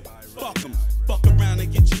real. Fuck them. Fuck around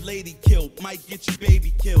and get your lady killed. Might get your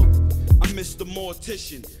baby killed. I'm Mr.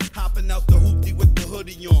 Mortician. Hopping out the hoopty with the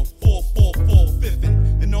hoodie on. 444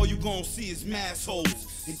 fiffin'. And all you gon' see is mass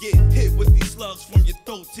holes. And get hit with these slugs from your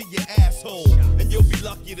throat to your asshole. And you'll be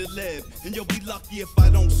lucky to live. And you'll be lucky if I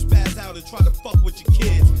don't spaz out and try to fuck with your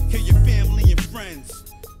kids. Kill your family and friends.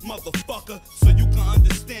 Motherfucker, so you can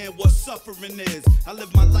understand what suffering is. I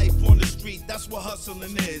live my life on the street, that's what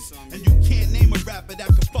hustling is. And you can't name a rapper that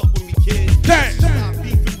can fuck with me, kid. Damn. Stop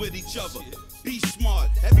beefing with each other. Be smart.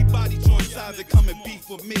 Everybody decided to come and beef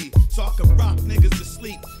with me so I could rock niggas to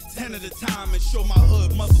sleep 10 at a time and show my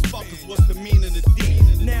hood motherfuckers what's the meaning of D.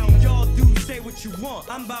 Now y'all do say what you want,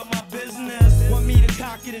 I'm about my business. Want me to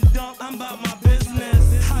cock it and dump, I'm about my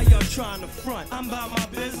business. How y'all trying to front, I'm about my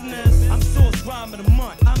business. I'm source rhyme of the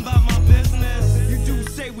month, I'm about my business. You do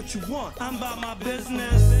say what you want, I'm about my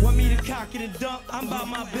business. Want me to cock it and dump, I'm about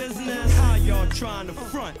my business. How y'all trying to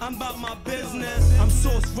front, I'm about my business. I'm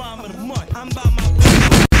source rhyme of the month, I'm about my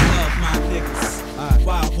business. Love my niggas,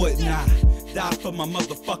 why wouldn't I? Die for my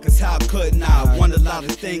motherfuckers, how couldn't I? Want a lot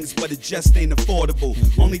of things, but it just ain't affordable.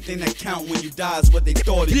 Only thing that count when you die is what they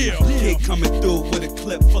thought of you. Kid coming through with a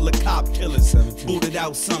clip full of cop killers. Booted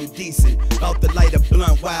out something decent. About to light a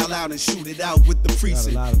blunt, wild out and shoot it out with the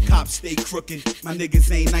precinct. Cops stay crooked, my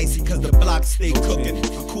niggas ain't nicey cause the block stay cooking.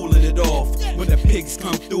 I'm cooling it off. When the pigs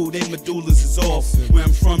come through, they medullas is off. Where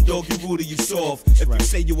I'm from, doggy rooter, you soft. If you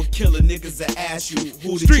say you a killer, niggas that ask you,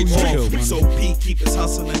 who did you off? So Pete keep us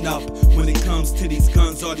hustling up. When it comes to these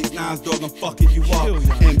guns, all these nines, dog, I'm fucking you up.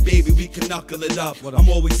 And baby, we can knuckle it up. I'm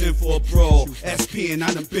always in for a brawl. SP and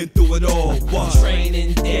I done been through it all. What?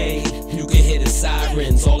 Training day, you can hear the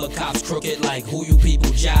sirens. All the cops crooked like who you people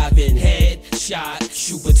jiving. Head shot,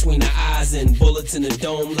 shoot between the eyes and bullets in the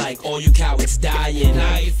dome like all you cowards dying.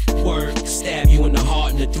 Knife work, stab you in the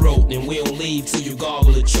heart and the throat. And we don't leave till you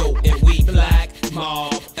gargle or choke. And we black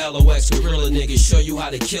mob, LOX gorilla niggas show you how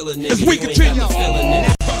to kill a nigga. We continue.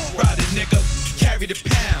 Ruff Ryder nigga, carry the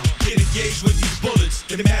pound. Get engaged with these bullets,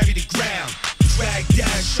 then marry the ground. Drag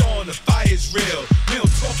dash on, the fire's real. We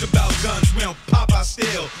don't talk about guns, we don't pop our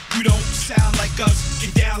steel. You don't sound like us,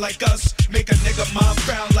 get down like us. Make a nigga mom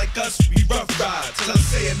frown like us. We rough ride, till I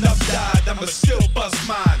say enough died. I'ma still bust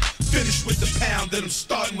mine. Finish with the pound, then I'm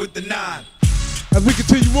starting with the 9. As we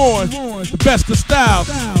continue on, the best of style.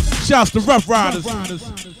 Shouts to Ruff Ryders.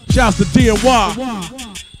 Shouts to D&Y,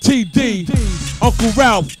 TD, Uncle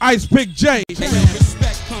Ralph, Ice Pick J.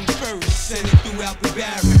 Respect come first, send it throughout the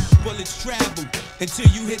barrel. Bullets travel until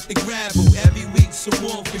you hit the gravel. Every week some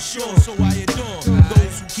more for sure, so I adore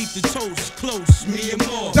those who keep the toast close, me and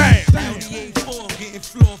more. Damn. 98-4, getting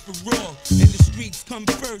floor for raw. In the streets come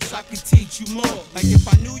first, I can teach you more. Like if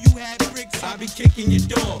I knew you had bricks, I'd be kicking your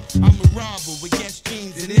door. I'm a robber with Guess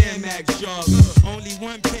jeans and Air Max joggers. Only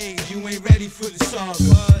one page, you ain't ready for the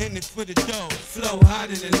saga. In it for the dough, flow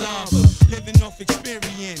hotter than lava. Living off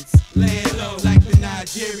experience, laying low like the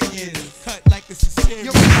Nigerians. Cut like a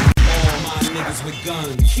Sicilian. All my niggas with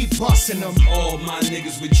guns, Keep busting them, all my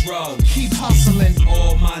niggas with drugs, keep hustling,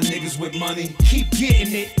 all my niggas with money, keep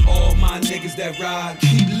getting it, all my niggas that ride,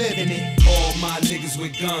 keep living it, all my niggas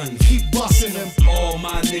with guns, keep busting them, all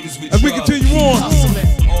my niggas with As we drugs, continue on,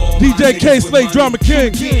 hustling, all my DJ niggas K with Slay, money, Drama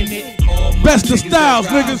King. getting it, all my Best of niggas styles,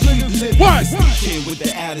 that ride. niggas. What? Kid with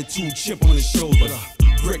the attitude, chip on his shoulder.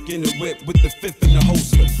 Brick in the whip with the 5th in the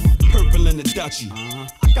holster. Purple in the Dutchie.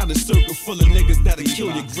 I got a circle full of niggas that'll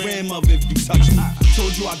kill your grandmother if you touch me.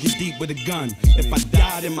 Told you I get deep with a gun. If I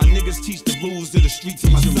die, then my niggas teach the rules of the streets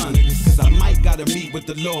to my son. Cause I might gotta meet with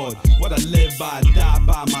the Lord. What I live by, I die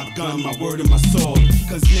by my gun, my word and my sword.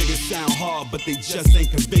 Cause niggas sound hard, but they just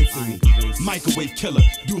ain't convincing me. Microwave killer,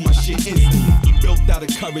 do my shit instantly. Built out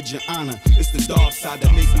of courage and honor. It's the dark side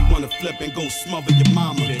that makes me wanna flip and go smother your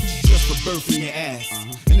mama. Just for birthing your ass.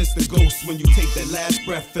 And it's the ghost when you take that last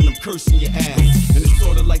breath and I'm cursing your ass. And it's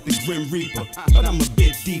sorta like the Grim Reaper, but I'm a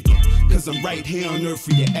bit deeper. Cause I'm right here on earth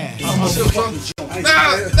for your ass.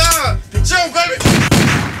 Chill, baby.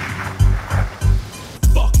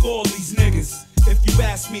 Fuck all these niggas. If you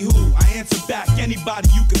ask me who, I answer back anybody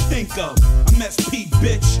you can think of. I'm SP,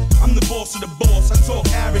 bitch. I'm the boss of the boss. I talk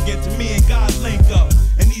arrogant to me and God link up.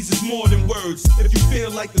 And these is more than words. If you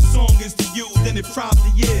feel like the song is to you, then it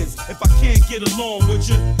probably is. If I can't get along with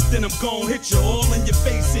you, then I'm gon' hit you all in your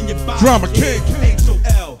face and your body. Drama King.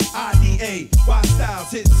 HOLIDA. Why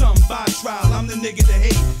styles hit some by trial? I'm the nigga to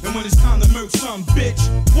hate. And when it's time to murk some bitch,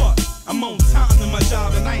 what? I'm on time to my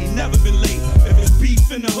job and I ain't never been late. If it's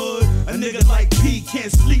beef in the hood, a nigga like P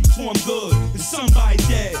can't sleep till I'm good. There's somebody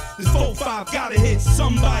dead. This 4-5 gotta hit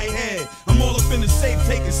somebody head. I'm all up in the safe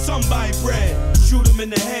taking somebody bread. Shoot him in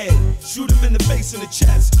the head, shoot him in the face and the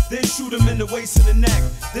chest, then shoot him in the waist and the neck,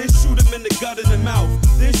 then shoot him in the gut and the mouth,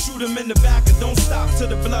 then shoot him in the back and don't stop till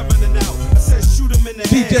the blood running out. I said shoot him in the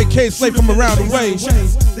head. DJ K Slay from around the way,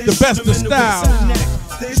 the best of style.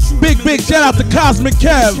 Big shout out to Cosmic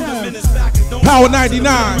Kev, Power 99.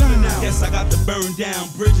 Yes, I got to burn down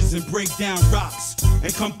bridges and break down rocks.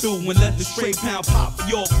 and come through and let the straight pound pop for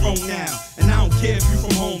your grown now. And I don't care if you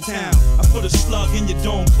from hometown. I put a slug in your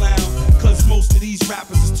dome, clown. Cause most of these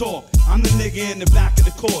rappers is talk. I'm the nigga in the back of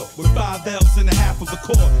the court with 5 L's and a half of a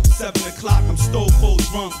quart. 7 o'clock, I'm stone cold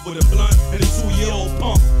drunk with a blunt and a 2-year-old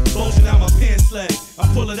pump. Bulging out my pants leg. I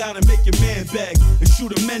pull it out and make your man beg and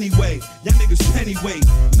shoot him anyway. Y'all niggas pennyweight.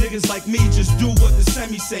 Niggas like me just do what the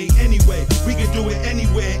semi say anyway. We can do it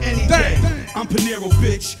anywhere, any day. I'm Panero,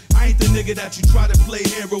 bitch. I ain't the nigga that you try to play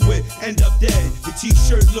hero with. End up dead. Your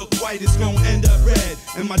t-shirt look white, it's gon' end up red.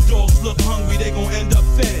 And my dogs look hungry, they gon' end up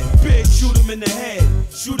fed. Big, shoot him in the head.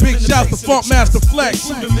 Shoot him Big in the shouts to face Funk and the Master chest. Flex.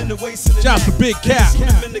 Shoot him in the waist and the Shouts to neck. Big Cap. Shoot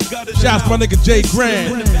him in the gut and the Shouts to my mouth. nigga Jay Shoot him in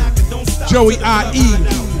Grand. the back and don't stop Joey till the blood I.E. run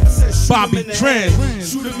out. I said shoot Bobby him in the Trent. head.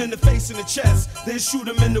 Shoot him in the face and the chest. Then shoot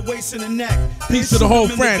him in the waist and the neck. Piece of the whole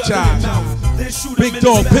franchise. Big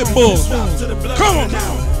Dog Pitbull. Come on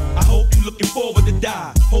now. I hope you looking forward to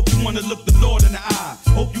die. Hope you wanna look the Lord in the eye.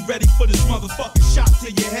 Hope you ready for this motherfucking shot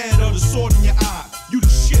to your head or the sword in your eye. You the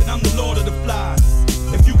shit, I'm the Lord of the Flies.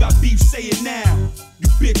 If you got beef, say it now. You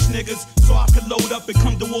bitch niggas, so I can load up and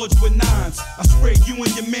come towards you with 9s. I spray you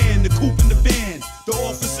and your man, the coupe and the van, the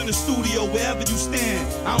office and the studio, wherever you stand.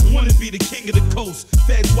 I don't wanna be the king of the coast.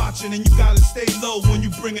 Feds watching and you gotta stay low when you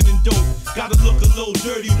bringing in dope. Gotta look a little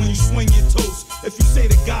dirty when you swing your toast. If you say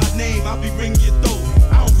the God name, I'll be ringing your throat.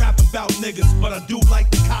 I don't rap about niggas, but I do like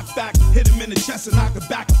to cock back, hit him in the chest and knock the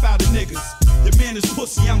back up out of niggas. Your man is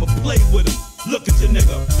pussy, I'ma play with him. Look at your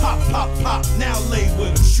nigga, pop, pop, pop, now lay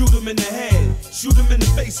with him. Shoot him in the head, shoot him in the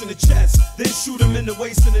face and the chest, then shoot him in the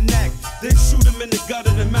waist and the neck, then shoot him in the gut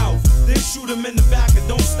and the mouth, then shoot him in the back and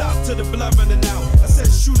don't stop till the blood running out. I said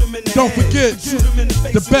shoot him in the Don't head, forget, shoot him in the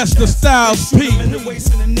face the best of Styles P.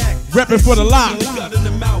 Reppin' for the lock.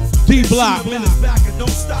 D Block. Shoot him in his back and don't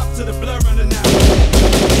stop till the blood running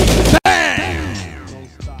out. Damn!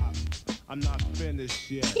 I'm not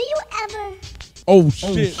finished yet. Do you ever Oh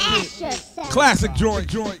shit. ask yourself, Classic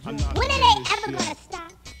joint. when are they ever gonna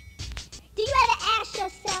stop? Do you ever ask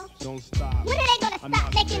yourself, Don't stop. when are they gonna I'm stop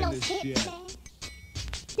not making those finished hits, yet. man?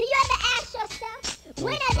 Do you ever ask yourself,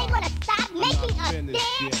 when are they gonna stop making us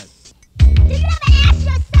dance? Do you ever ask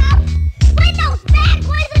yourself, when those bad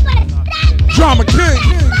boys are gonna stop making Drama King. us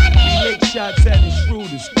money? Take shots at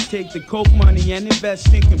intruders. Take the coke money and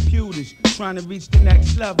invest in computers. Trying to reach the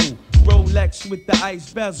next level. Rolex with the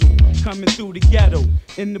ice bezel. Coming through the ghetto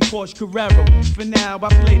in the Porsche Carrera. For now, I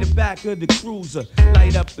play the back of the cruiser.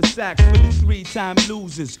 Light up a sack for the 3-time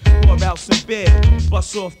losers. Pour out some beer.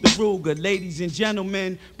 Bust off the Ruger. Ladies and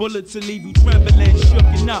gentlemen, bullets will leave you trembling,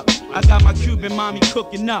 shooken up. I got my Cuban mommy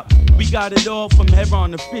cooking up. We got it all from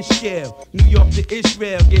Heron to fish scale. New York to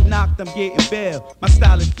Israel. Get knocked, I'm getting bail. My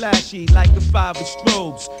style is flashy like a 5 of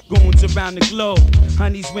strobes. Goons around the globe.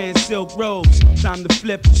 Honeys wearing silk robes. Time to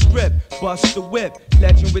flip the script. Bust the whip.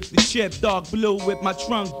 Legend with the chip. Dark blue with my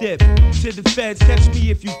trunk dip. To the feds, catch me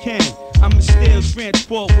if you can. I'm a steel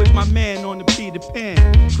transport with my man on the Peter Pan.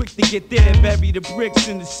 Quick to get there, bury the bricks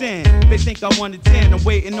in the sand. They think I want a 10, I'm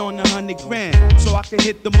waiting on 100 grand. So I can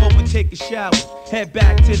hit them over, take a shower. Head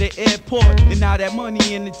back to the airport, and now that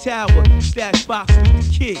money in the tower. Stash box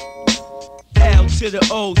with the kid. L to the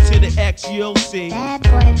O to the X, you'll see. Bad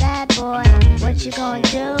boy, what you gonna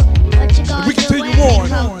do? What you gonna We do continue when they on.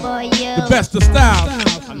 come for you? The best of Styles.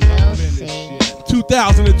 You'll see.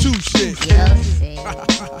 2002 shit. You'll see.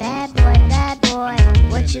 Bad boy,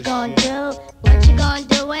 what you gonna do? What you gonna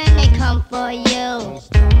do when they come for you?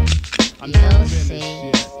 You'll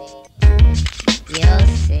see. You'll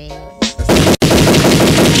see.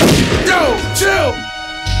 Yo, chill.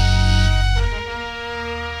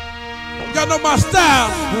 Y'all know my style.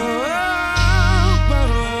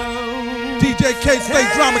 DJ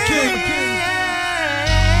K-State Drama King.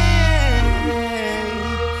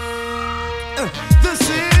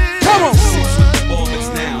 Come on.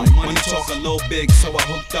 Now. Money talk a little big, so I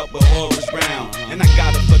hooked up with Horace Brown. And I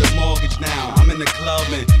got it for the mortgage now. I'm in the club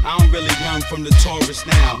and I don't really run from the tourists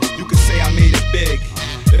now. You could say I made it big.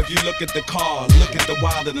 If you look at the car, look at the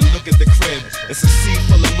wallet and look at the crib. It's a sea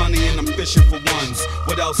full of money and I'm fishing for ones.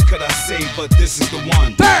 What else could I say but this is the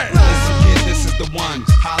one? Listen kid, this is the one.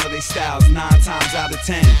 Holiday styles 9 times out of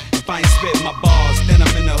 10. If I ain't spit my bars, then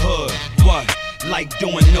I'm in the hood. What? Like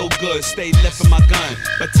doing no good, stay lifting my gun.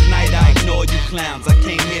 But tonight I ignore you clowns. I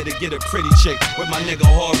came here to get a pretty chick with my nigga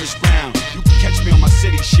Horace Brown. You can catch me on my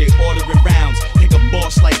city shit, ordering rounds. Take a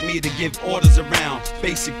boss like me to give orders around.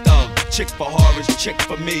 Basic thug, Chick for horrors, chick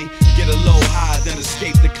for me. Get a little high, then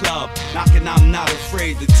escape the club. Knocking, I'm not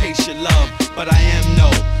afraid to taste your love, but I am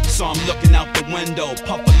no. So I'm looking out the window,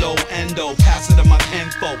 puff a low endo, pass it to my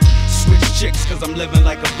kinfolk. Switch chicks, cause I'm living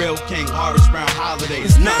like a real king. Horace Brown holiday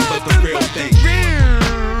is nothing but the real thing.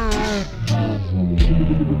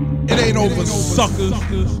 It ain't over, suckers.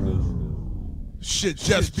 Shit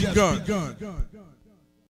just begun.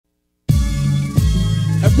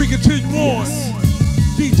 And we continue on.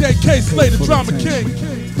 DJ K Slay, the Drama King.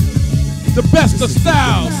 The best of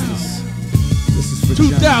styles.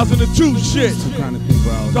 2002 shit.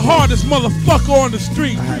 The hardest motherfucker on the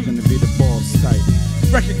street. I happen to be the boss type.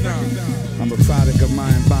 Recognize. I'm a product of my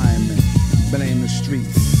environment. Blame the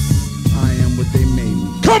streets. I am what they made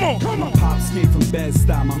me. Come on! My pops came from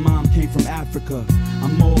Bed-Stuy, my mom came from Africa.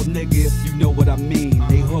 I'm old nigga if you know what I mean.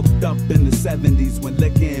 They hooked up in the 70s when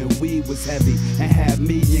liquor and weed was heavy and had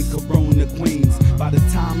me in Corona, Queens. By the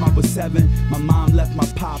time I was 7, my mom left my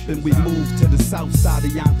pop and we moved to the south side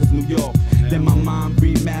of Yonkers, New York. Then my mom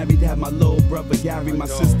remarried, had my little brother Gary. My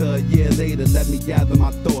sister a year later let me gather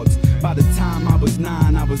my thoughts. By the time I was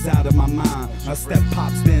 9, I was out of my mind. My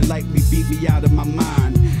step-pops didn't like me, beat me out of my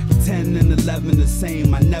mind. 10 and 11 the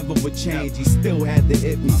same, I never would change. He still had to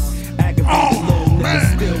hit me. Aggravated little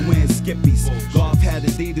nigga still wearing skippies. Golf had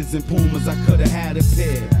Adidas and Pumas, I could've had a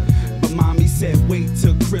pair. But mommy said wait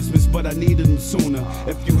till Christmas, but I needed them sooner.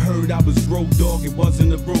 If you heard I was broke, dog, it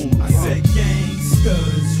wasn't a rumor. I said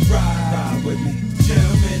gangsters ride with me.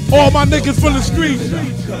 All my niggas from the street.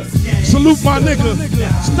 Salute my nigga.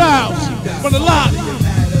 Styles from the lot.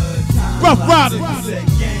 Ruff Ryders.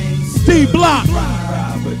 D-Block.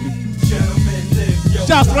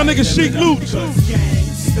 Shouts to my nigga Sheik Luch.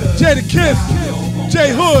 Jay the Kiss.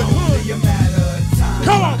 Jay Hood.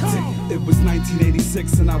 Come on. It was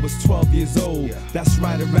 1986 and I was 12 years old. That's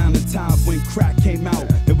right around the time when crack came out.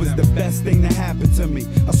 It was the best thing that happened to me.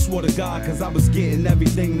 I swore to God, cause I was getting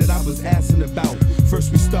everything that I was asking about.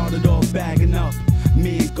 First we started off bagging up.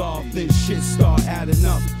 Me and Golf, then shit start adding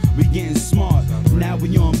up. We getting smart. Now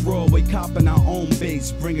we on Broadway, copping our own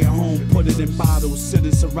base. Bring it home, put it in bottles, sit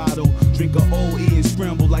in Serato. Drink a OE and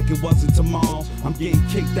scramble like it wasn't tomorrow. I'm getting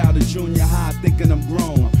kicked out of junior high, thinking I'm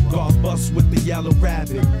grown. Golf bust with the yellow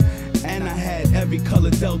rabbit. And I had every color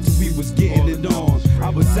Delta, we was getting it on. I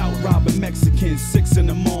was out robbing Mexicans, 6 in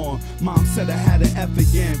the morning. Mom said I had an F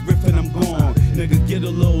again, ripping I'm gone. Nigga get a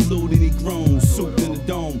little loot and he grown, souped in the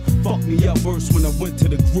dome. Fucked me up worse when I went to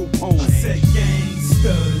the group home. I said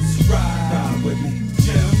gangsters ride with me.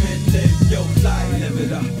 Gentlemen, live your life, live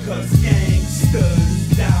it up. Cause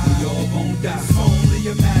gangsters die, we all gon' die. It's only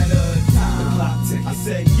a matter of time. The clock tick. I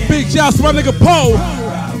said gangsters. Big shouts to my nigga Poe.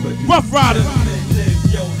 Ruff Ryders.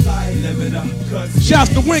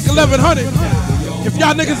 Shouts to Wink 1100. If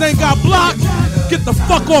y'all niggas ain't got blocked, get the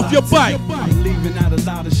fuck off your bike. I'm leaving out a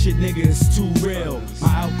lot of shit, nigga, it's too real. My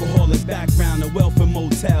alcoholic background, the wealth in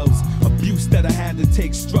motels. Abuse that I had to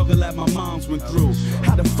take, struggle that my moms went through.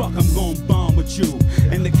 How the fuck I'm gon' bond with you?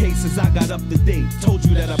 In the cases I got up to date. Told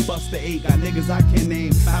you that I bust the 8. Got niggas I can't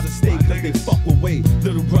name out of state cause they fuck with weight.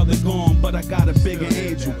 Little brother gone, but I got a bigger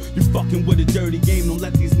angel. You fucking with a dirty game, don't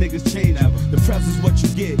let these niggas change you. The present's what you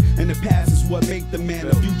get, and the past is what make the man.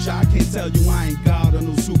 The future, I can't tell you I ain't God or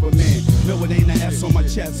no Superman. No, it ain't an S on my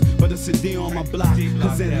chest, but it's a D on my block.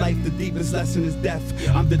 Cause in life, the deepest lesson is death.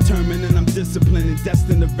 I'm determined and I'm disciplined and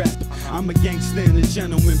destined to rep. I'm a gangster and a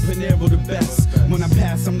gentleman, Panero the best. When I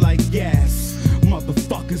pass, I'm like gas.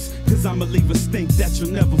 Motherfuckers, cause I'ma leave a stink that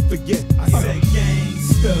you'll never forget. I say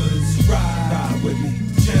gangsters ride with me.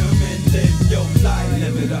 Gentlemen, live your life,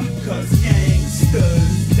 live it up. Cause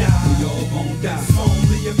gangsters die, we all gon' die. It's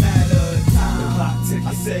only a matter of time. The clock tick.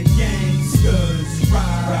 I say gangsters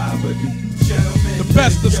ride with me. Gentlemen, the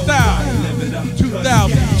best of style,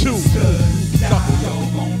 2002.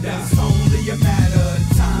 It's only a matter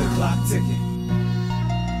of time. The clock ticking.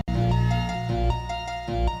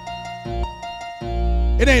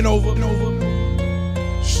 It ain't over.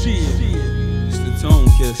 Shit. It's the tone,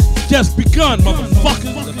 Kiss. Just begun,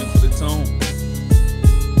 motherfucker. The tone.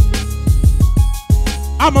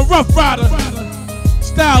 I'm a Ruff Ryder.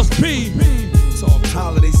 Styles P. Talk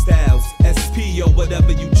holiday styles, SP or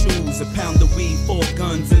whatever you choose. A pound of weed, 4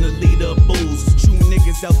 guns, and a liter of booze. Chew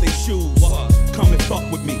niggas out their shoes. Come and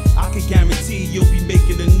fuck with me. I can guarantee you'll be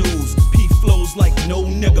making the news. P flows like no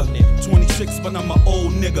nigga. 26, but I'm an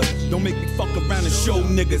old nigga. Don't make me fuck around and show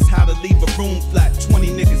niggas how to leave a room flat. 20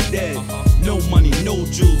 niggas dead. No money, no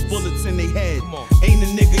jewels, bullets in their head. Ain't a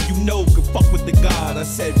nigga you know could fuck with the God. I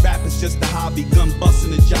said rap is just a hobby, gun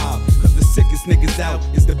busting a job. Cause the sickest niggas out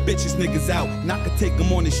is the bitches niggas out. And I could take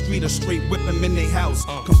them on the street or straight whip them in their house.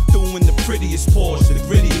 Come through in the prettiest Porsche, the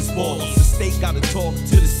grittiest balls. The state gotta talk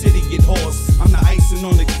to the city, get hoarse. I'm the icing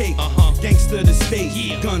on the cake, gangster of the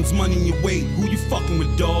state. Guns, money, and your weight. Who you fucking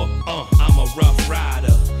with, dog? I'm a Ruff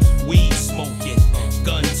Ryder, weed smoking,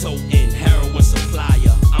 gun toting, heroin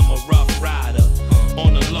supplier. I'm a Ruff Ryder,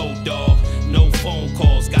 on the low, dog. No phone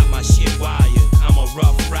calls, got my shit wired. I'm a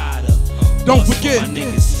Ruff Ryder. Don't forget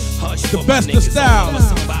the Best of Style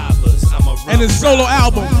and his solo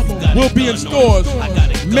album will be in stores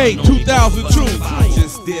May 2002.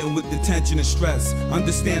 Just deal with the tension and stress.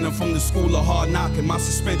 Understand I'm from the school of hard knocking. My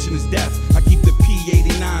suspension is death. I keep the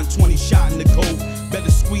P89 20 shot in the coat.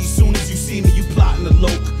 Better squeeze soon as you see me, you plotting the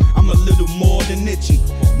loke. I'm a little more than itchy.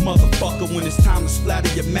 Motherfucker, when it's time to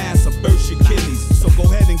splatter your mass, I burst your kidneys. So go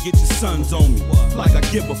ahead and get your sons on me. Like I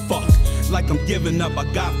give a fuck. Like I'm giving up, I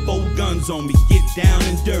got 4 guns on me. Get down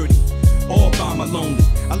and dirty. All by my lonely.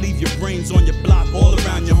 I leave your brains on your block, all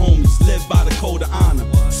around your homies. Live by the code of honor.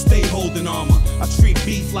 Stay holding armor. I treat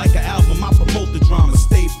beef like an album. I promote the drama.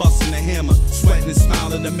 Stay busting the hammer. Sweating and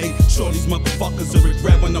smiling to make sure these motherfuckers will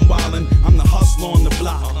regret when I'm wildin'. I'm the hustler on the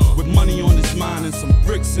block. With money on his mind and some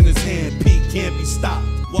bricks in his hand. Pete can't be stopped.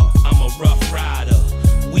 What? I'm a Ruff Ryder,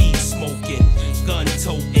 weed smoking, gun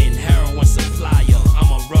toting, heroin supplier. I'm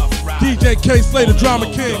a Ruff Ryder. DJ K Slay, the Drama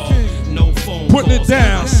King, no phone putting it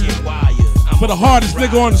down for the hardest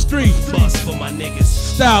nigga on the street. Bust for my niggas.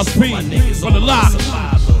 Styles P on the lot.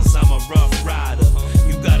 I'm a Ruff Ryder.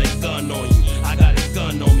 You got a gun on you, I got a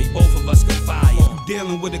gun on me. Both of us could fire.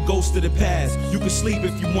 Dealing with a ghost of the past. You can sleep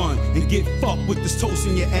if you want and get fucked with this toast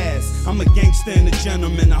in your ass. I'm a gangster and a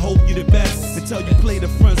gentleman. I hope you the best until you play the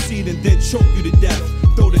front seat and then choke you to death.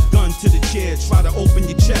 Throw the gun to the chair, try to open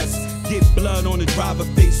your chest. Get blood on the driver,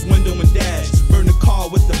 face, window, and dash. Burn the car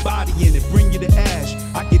with the body in it, bring you to ash.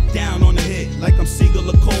 I get down on the hit like I'm Siegel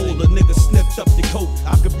or Cole. A nigga sniffed up your coat,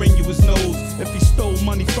 I could bring you his nose. If he stole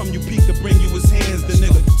money from you, P could bring you his hands. The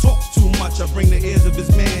nigga talk too much, I bring the ears of his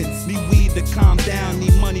man. Need weed to calm down,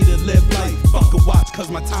 need money to live life. Fuck a watch, cause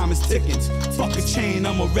my time is ticking. Fuck a chain,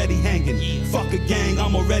 I'm already hanging. Fuck a gang,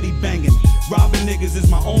 I'm already banging. Robbing niggas is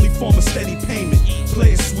my only form of steady payment.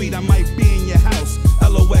 Play it sweet, I might be in your house.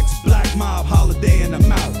 LOX, Black Mob, Holiday in the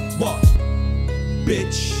mouth. What?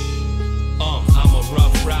 Bitch. I'm a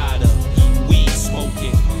Ruff Ryder, weed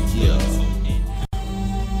smoking. Yeah.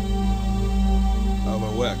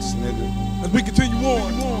 LOX, nigga. As we continue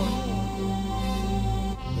on.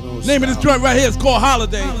 Name of this joint right here is called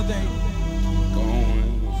Holiday.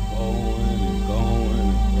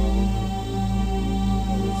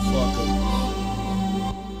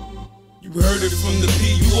 You heard it from the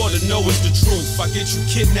P, you ought to know it's the truth. I get you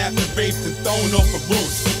kidnapped and raped and thrown off a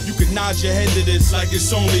roof. You can nod your head to this like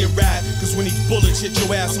it's only a rap. Cause when these bullets hit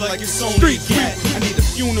your ass like it's only a cat. I need a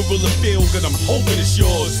funeral to feel good, I'm hoping it's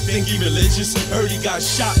yours. Think he religious? Heard he got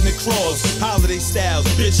shot in the cross. Holiday styles,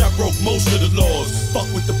 bitch, I broke most of the laws. Fuck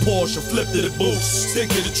with the Porsche, flip to the boots. Stick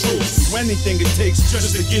to the truth, do anything it takes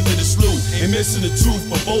just to get to the slew. Ain't missing a tooth,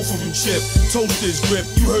 but both of them chip. Toast is grip,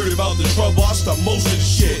 you heard about the trouble, I start most of the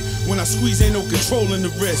shit. When I squeeze, ain't no control in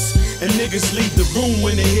the wrist. And niggas leave the room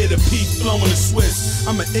when they hear the peak blowing the Swiss.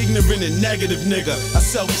 I'm an ignorant and negative nigga. I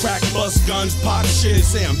sell crack, bust guns, pop shit, and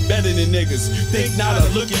say I'm better than niggas. You think not, I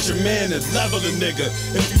look at your man and level a nigga.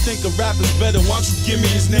 If you think a rapper's better, why don't you give me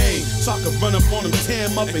his name? So I can run up on him, tear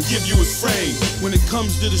him up, and give you his frame. When it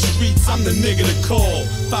comes to the streets, I'm the nigga to call.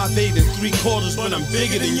 5'8" and 3/4, but I'm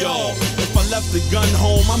bigger than y'all. If I left the gun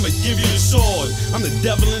home, I'ma give you the sword. I'm the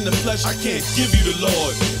devil in the flesh, I can't give you the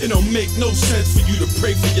Lord. It don't make no sense for you to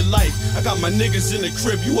pray for your life. I got my niggas in the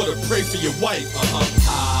crib, you ought to pray for your wife.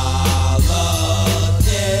 Holiday.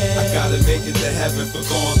 I gotta make it to heaven for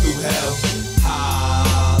going through hell.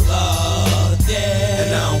 Holiday.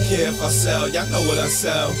 And I don't care if I sell, y'all know what I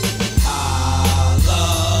sell.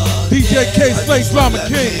 DJ K Slay, Drama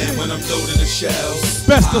King. When I'm loading the shells.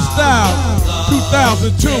 Best of Style,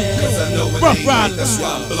 2002. Ruff Ryders.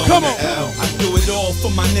 Come on. I do it all for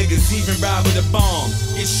my niggas, even ride with a bomb.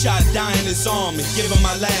 Get shot, die in his arm, and give him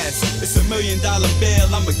my last. It's $1 million bail,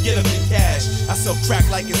 I'ma get him the cash. I sell crack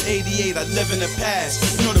like it's 88, I live in the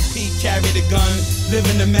past. You know the P carry the gun, live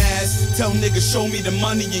in the mask. Tell niggas show me the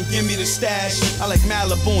money and give me the stash. I like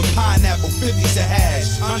Malibu and pineapple, 50s a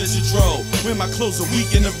hash. Hundreds a dro, wear my clothes a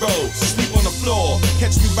week in a row. Sleep on the floor,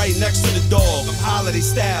 catch me right next to the dog. I'm holiday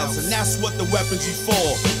styles, and that's what the weapons you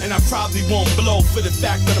for. And I probably won't blow for the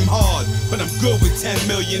fact that I'm hard, but I'm good with 10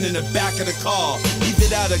 million in the back of the car. Leave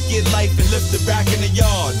it out or get life and lift the back in the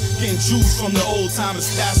yard. Getting juice from the old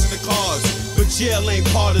timers passing the cars. but jail ain't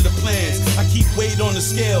part of the plans. I keep weight on the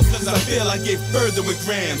scale, cause I feel I get further with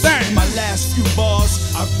grams. In my last few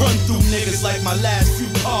bars, I run through niggas like my last few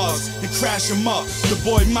cars and crash them up. The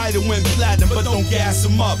boy might've went platinum, but don't gas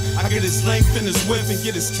him up. I get his length in his whip and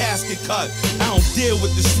get his casket cut. I don't deal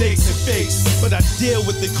with the snakes and fakes, but I deal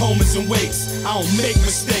with the comas and wakes. I don't make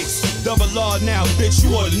mistakes. Double R now, bitch,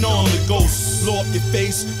 you oughta know I'm the ghost. Blow up your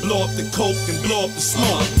face, blow up the coke, and blow up the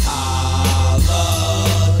smoke.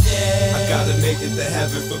 I gotta make it to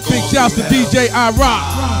heaven for big shouts to DJ I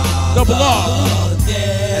Rock, Double R.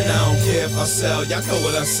 And I don't care if I sell, y'all know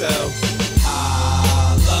what I sell.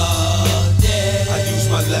 I use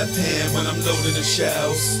my left hand when I'm loading the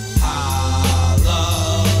shells.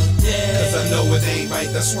 Cause I know it ain't right,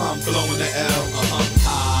 that's why I'm blowing the L.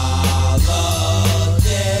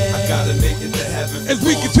 I gotta make it to heaven. As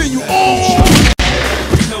we continue on,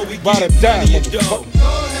 you know we get plenty of dough.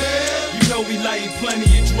 You know we lighting plenty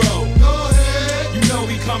of dro. You know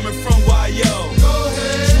we coming from YO.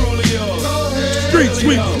 Truly yo.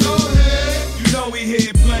 Streetsweepers. You know we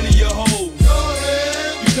hitting plenty of hoes.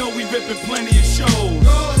 You know we ripping plenty of shows.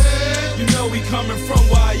 You know we coming from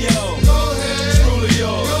YO. Truly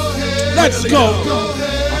yo. Let's go.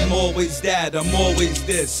 I'm always that, I'm always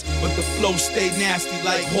this, but the flow stay nasty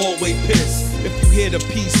like hallway piss. If you hear the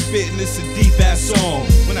piece spittin', it's a deep ass song.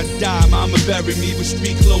 When I die, mama bury me with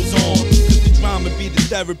street clothes on. Cause the drama be the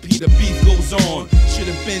therapy, the beef goes on.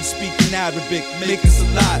 Should've been speaking Arabic, make us a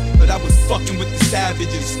lot, but I was fucking with the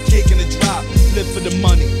savages, taking a drop. Live for the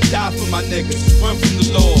money, die for my niggas, run from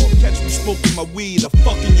the law. Catch me smoking my weed, or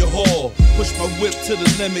fucking your whore. Push my whip to the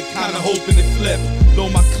limit, kinda hoping it flip. Blow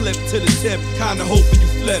my clip to the tip, kinda hoping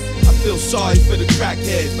you flip. I feel sorry for the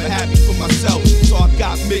crackheads, but happy for myself. So I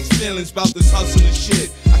got mixed feelings about this hustling shit.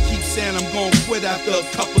 I keep saying I'm gonna quit after a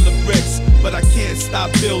couple of bricks, but I can't stop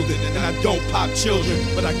building, and I don't pop children,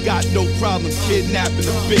 but I got no problem kidnapping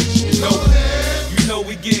a bitch, you know? You know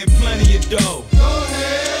we getting plenty of dough.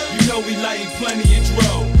 You know we lighting plenty of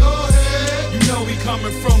dro. You know we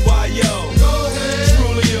coming from YO.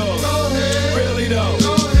 Truly yo. Really though.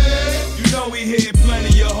 You know we hitting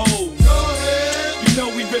plenty of hoes. You know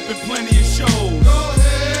we ripping plenty of shows.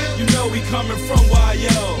 You know we coming from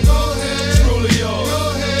YO. Truly yo.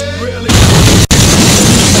 Really.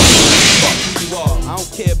 I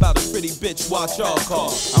don't care about a pretty bitch, watch y'all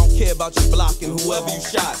call. I don't care about your block and whoever you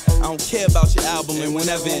shot. I don't care about your album and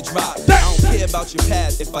whenever it dropped. I don't care about your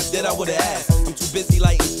past, if I did I would've asked. I'm too busy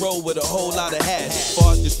lighting throw with a whole lot of hash. As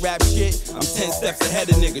far as this rap shit, I'm 10 steps ahead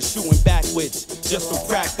of niggas shooting backwards, just from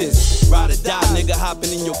practice. Ride or die, nigga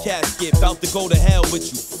hopping in your casket, bout to go to hell with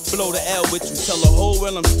you. Blow the L with you, tell the whole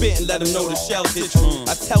world I'm spitting, let them know the shell hit you.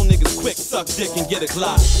 I tell niggas quick, suck dick and get a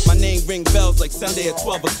Glock. My name ring bells like Sunday at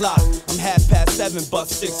 12 o'clock. I'm 7:30,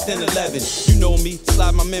 bust 6, 10, 11. You know me,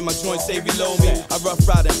 slide my man, my joint say reload me. I rough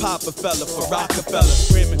ride and pop a fella for Rockefeller,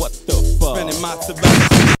 screaming, what the fuck? Spinning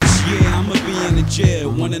mozzarella. Yeah, I'ma be in the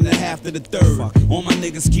jail, 1.5 to the 3rd. All my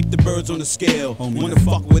niggas keep the birds on the scale. Wanna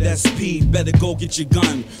fuck with SP, better go get your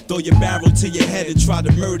gun. Throw your barrel to your head and try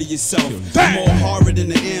to murder yourself. I'm more horror than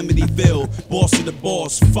the Amityville. Boss of the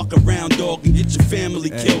boss, fuck around, dog, and get your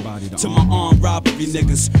family killed. To my armed robbery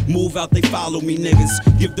niggas, move out, they follow me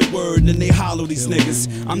niggas. Give the word and they hollow these niggas.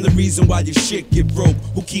 I'm the reason why your shit get broke.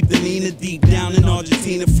 Who keep the Nina deep down in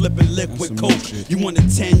Argentina, flipping liquid coke. You want a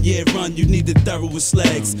 10-year run, you need the thoroughest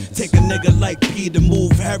legs. Take a nigga like P to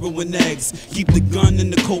move heroin eggs. Keep the gun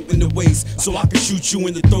and the coat in the waist, so I can shoot you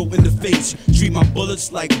in the throat, in the face. Treat my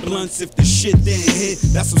bullets like blunts. If the shit didn't hit,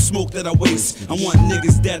 that's some smoke that I waste. I want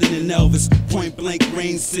niggas deader than Elvis. Point blank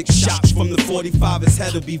range, 6 shots from the 45. His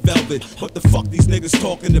head'll be velvet. What the fuck these niggas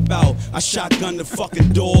talking about? I shotgun the fucking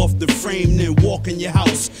door off the frame, then walk in your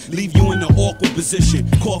house. Leave you in an awkward position,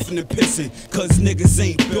 coughing and pissing. Cause niggas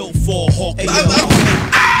ain't built for a hawk.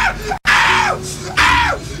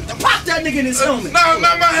 Pop that nigga in his helmet. No,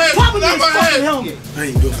 not my head. Pop him in Not his my fucking head. helmet. I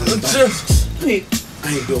ain't built for nobody. I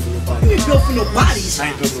ain't built for nobody. You ain't built for nobodies. I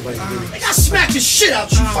ain't built for nobody. Nigga, I smack the shit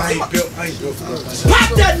out you. I ain't built for nobody. Pop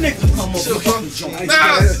that nigga.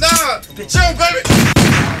 Nah. Chill, baby.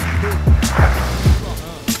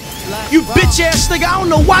 You bitch ass nigga, I don't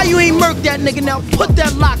know why you ain't murked that nigga. Now put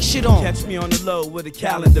that lock shit on. Catch me on the low with a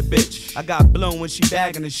calendar, bitch. I got blown when she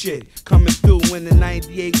bagging the shit. Coming through in the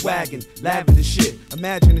 98 wagon, laughing the shit.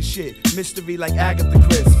 Imagine the shit, mystery like Agatha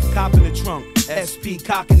Chris. Cop in the trunk, SP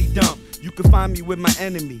cockity dump. You can find me with my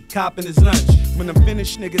enemy, copping his lunch. When I'm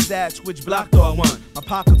finished, niggas ask which block do I want. My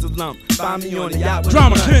pockets are lump. Find me on the yacht with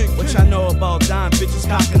Drama the King. What y'all know about dime bitches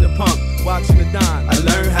cocking the pump, watching the dime. I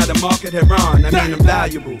learned how to market heron. I mean I'm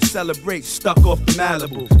valuable. Celebrate, stuck off the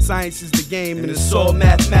Malibu. Science is the game and it's all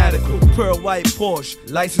mathematical. Pearl white Porsche,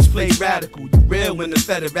 license plate radical. You real when the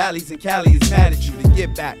federales and Cali is mad at you to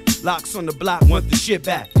get back. Locks on the block, want the shit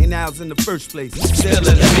back. Ain't ours in the first place. Still in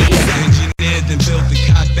the engineered and built the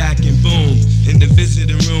cock back and boom. In the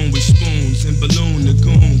visiting room with spoons and balloon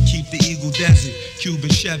lagoon. Keep the Eagle Desert,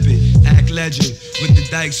 Cuban Shepherd, act legend with the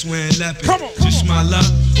dikes wearing leopard. Just my luck,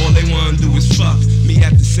 all they wanna do is fuck me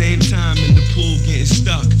at the same time in the pool getting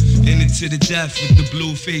stuck. In it to the death with the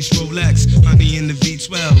blue face Rolex, honey in the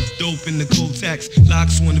V12, dope in the Kotex.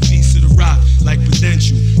 Locks on a piece of the rock like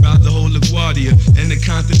Prudential. Ride the whole LaGuardia and the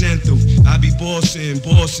Continental. I be bossing,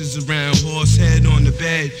 bosses around, horse head on the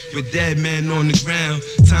bed with dead men on the ground.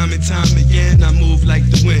 Time and time again, I move like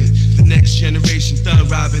the wind. The next generation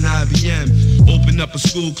thug robbing IBM. Open up a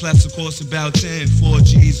school class, of course about 10. 4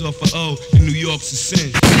 G's off of O, in New York's a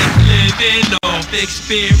sin. Living off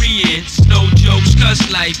experience, no jokes, cause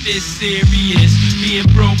life is serious. Being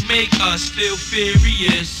broke make us feel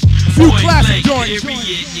furious. Point blank,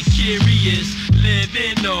 period, you're curious.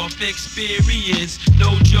 Living off experience,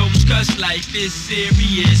 no jokes, cause life is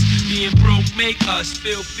serious. Being broke make us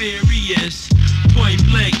feel furious. Point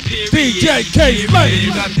blank, period. DJ K-Slay.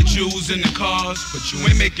 You got the jewels in the cars, but you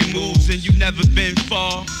ain't making moves and you never been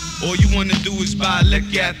far. All you wanna do is buy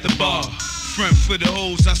liquor at the bar. Front for the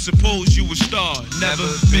hoes, I suppose you a star. Never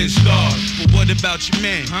been scarred. But what about your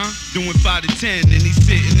man, huh? Doing 5 to 10 and he's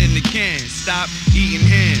sitting in the can. Stop eating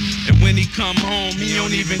ham. And when he come home, he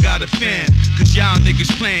don't even got a fan. Cause y'all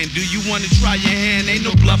niggas playing. Do you wanna try your hand? Ain't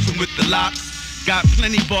no bluffing with the locks. Got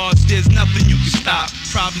plenty bars, there's nothing you can stop.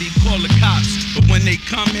 Probably call the cops, but when they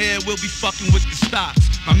come here, we'll be fucking with the stocks.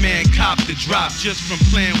 My man copped the drop just from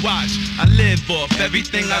playing watch. I live off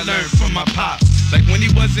everything I learned from my pops. Like when he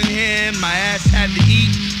wasn't here, my ass had to eat.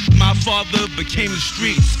 My father became the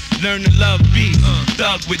streets. Learn to love beef.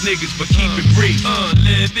 Thug with niggas, but keep it brief.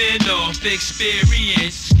 Living off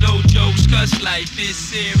experience, no jokes, cause life is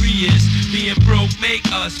serious. Being broke make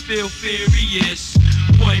us feel furious.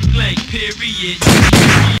 Point blank, period.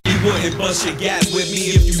 You wouldn't bust your gap with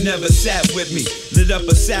me if you never sat with me. Lit up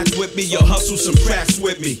a sack with me, or hustle some cracks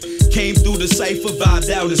with me. Came through the cypher,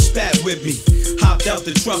 vibed out and spat with me. Hopped out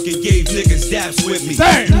the truck and gave niggas daps with me.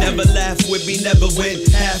 You never laughed with me, never went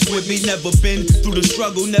half with me. Never been through the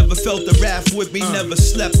struggle, never felt the wrath with me. Never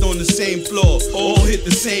slept on the same floor, all hit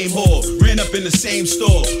the same whore. Ran up in the same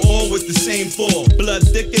store, all with the same fall. Blood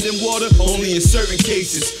thicker than water, only in certain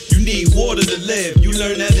cases. You need water to live, you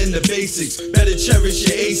learn that in the basics. Better cherish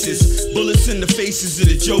your aces. Bullets in the faces of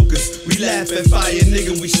the jokers. We laugh at fire,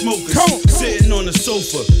 nigga, we smokers. Sitting on the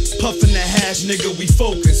sofa, puffing the hash, nigga, we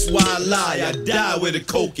focus. Why I lie, I die where the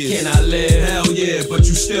coke is. Can I live? Hell yeah, but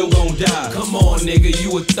you still gon' die. Come on, nigga,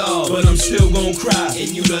 you a thug, but I'm still gon' cry.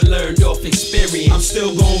 And you done learned off experience. I'm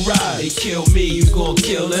still gon' ride. They kill me, you gon'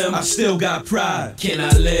 kill them. I still got pride. Can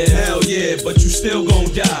I live? Hell yeah, but you still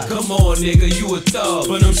gon' die. Come on, nigga, you a thug,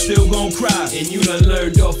 but I'm still gon' cry. And you done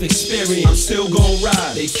learned off experience. I'm still gon'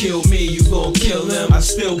 ride. They kill me, you gon' kill them. I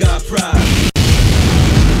still got pride.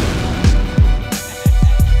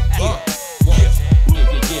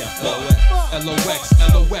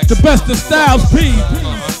 The best of Styles P,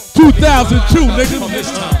 2002, nigga.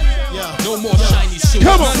 No more shiny shoes.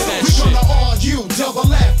 Come on. We gonna argue,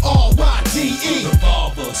 double F, R-Y-D-E.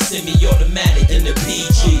 Revolver, semi-automatic in the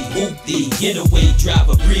PG. Hoopty, getaway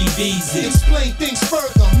driver, breathe easy. Explain things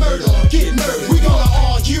further, murder, get murdered. We gonna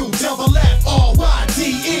argue, double F,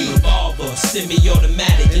 R-Y-D-E. Revolver,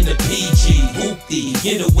 semi-automatic in the PG. Hoopty,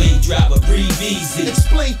 getaway driver, breathe easy.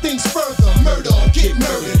 Explain things further, murder, get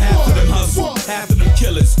murdered. Half of them hustle, half of them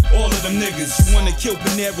killers, all of them niggas. You wanna kill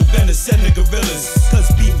Panero, Betta, send the gorillas. Cause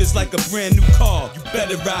beef is like a brand new car, you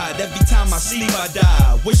better ride. Every time I sleep I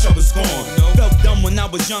die, wish I was gone. Felt dumb when I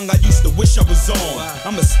was young, I used to wish I was on.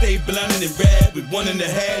 I'ma stay blunted and red with one in the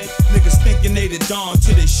head. Niggas thinking they the dawn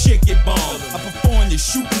till this shit get bombed. I perform your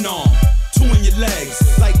shooting arm, 2 in your legs,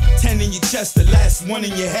 like 10 in your chest, the last 1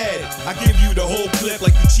 in your head. I give you the whole clip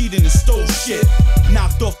like you cheated and stole shit.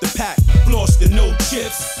 Knocked off the pack, flossed and no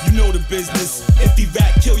chips. You know the business. If he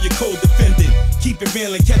rat, kill your co-defendant. Keep it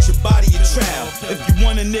real and catch a body of trial. If you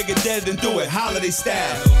want a nigga dead, then do it holiday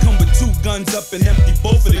style. Come with 2 guns up and empty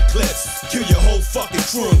both of the clips. Kill your whole fucking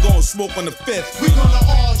crew and go and smoke on the 5th. We gonna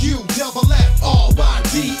argue, double F,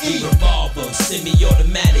 R-Y-D-E. Revolver,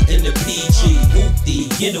 semi-automatic in the PG. Hoopty,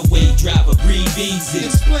 getaway driver, breathe easy.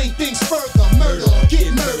 Explain things further, murder, get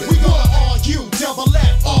murdered. We gonna argue, double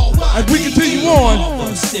F, R-Y-D-E. As we continue on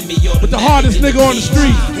with the hardest nigga on the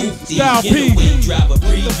street, Style P,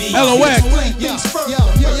 LOX.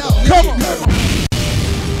 Come on.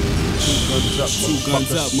 Two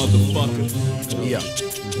guns up, motherfucker. Yeah.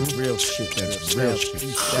 Real shit, that's real shit.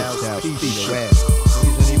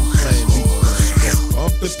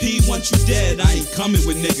 The P want you dead, I ain't coming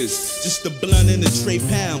with niggas. Just a blunt and a tray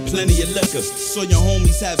pound, plenty of liquor. So your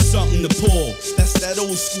homies have something to pour. That's that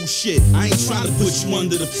old school shit. I ain't trying to put you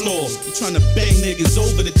under the floor. I'm trying to bang niggas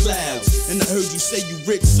over the clouds. And I heard you say you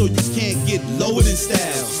rich so you can't get lower than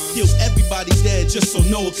style. Kill everybody dead just so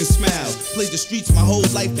Noah can smile. Played the streets my whole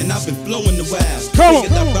life and I've been blowing the wild. Come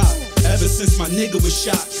on. Ever since my nigga was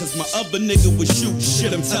shot, cause my other nigga was shoot.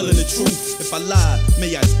 Shit, I'm telling the truth. If I lie,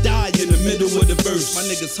 may I die in the middle of the verse. My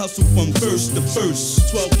niggas hustle from verse to verse.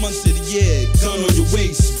 12 months of the year, gun on your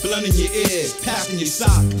waist, blunt in your ear, packing your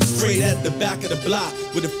sock. Straight at the back of the block,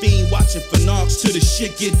 with a fiend watching for knocks till the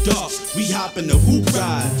shit get dark. We hop in the hoop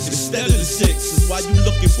ride instead of the six. That's why you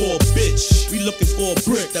looking for a bitch. We looking for a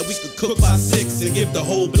brick that we could cook by 6 and give the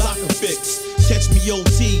whole block a fix. Catch me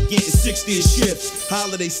OT, getting 60 a shift.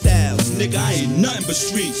 Holiday style, nigga, I ain't nothing but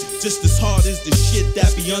street. Just as hard as the shit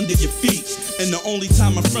that be under your feet. And the only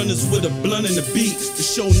time I front is with a blunt and a beat. To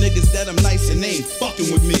show niggas that I'm nice and they ain't fucking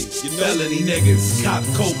with me. You know? Felony niggas, cop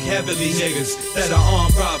coke heavily niggas that are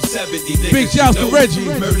armed rob 70 niggas. Big shouts to Reggie.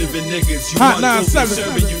 Murdering niggas. You Hot want dope, 97.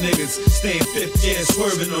 serving you niggas. Staying fifth gear,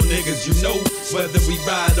 swerving on niggas. You know whether we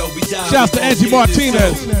ride or we die. Shouts to Angie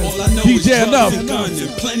Martinez. All I know DJ is Enough. drugs and guns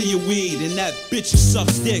and plenty of weed. And that bitch suck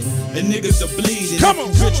dick and niggas are bleeding. Come if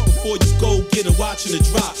on, you rich before you go get a watch and a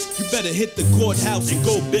drop, you better hit the courthouse and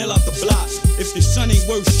go bail out the block. If your son ain't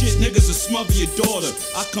worth shit, niggas will smother your daughter.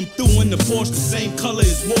 I come through in the Porsche the same color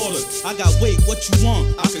as water. I got weight, what you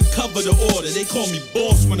want? I can cover the order. They call me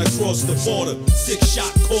boss when I cross the border.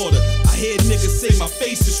 6-shot quarter. I hear niggas say my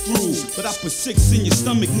face is screwed, but I put 6 in your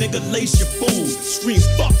stomach, nigga, lace your food. Scream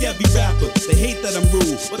fuck every rapper. They hate that I'm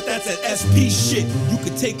rude, but that's that SP shit. You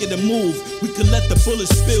could take it and move. We could let the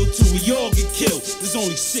bullets spill till we all get killed. There's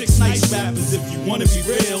only 6 nice rappers if you wanna be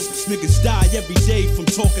real. Niggas die every day from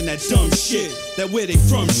talking that dumb shit. That where they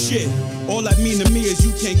from shit. All that mean to me is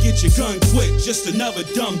you can't get your gun quick. Just another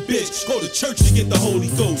dumb bitch. Go to church to get the Holy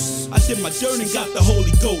Ghost. I did my dirt and got the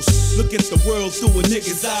Holy Ghost. Look at the world through a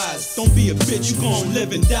nigga's eyes. Don't be a bitch, you gon'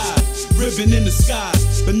 live and die. Ribbon in the sky,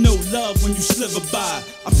 but no love when you sliver by.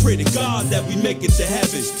 I pray to God that we make it to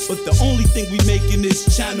heaven, but the only thing we making is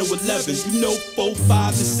channel 11. You know 4, 5,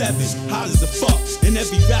 and 7, hot as a fuck. And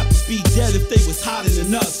every rapper be dead if they was hotter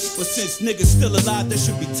than us. But since niggas still alive, they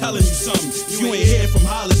should be telling you something. If you ain't here from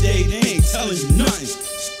holiday, they ain't telling you nothing.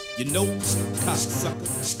 You know, cocksucker.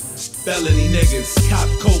 Felony niggas, cop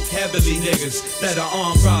coke heavily niggas that are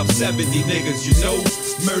armed rob 70 niggas. You know,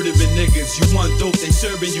 murdering niggas. You want dope, they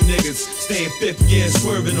serving you niggas. Staying fifth gear,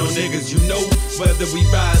 swerving on niggas. You know, whether we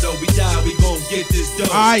ride or we die, we gon' get this dope.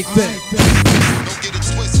 Alright then. Don't get it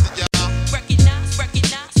twisted, y'all. Recognize.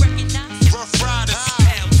 Ruff Ryders.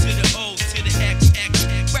 L to the O to the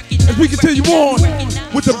X. As we continue on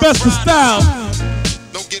with the best of style,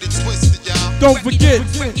 Don't get it twisted, y'all. don't forget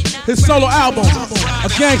his solo album, A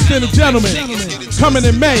Gangster And Gentlemen, coming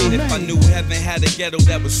in May. If I knew heaven had a ghetto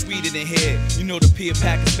that was sweeter than here, you know the Pia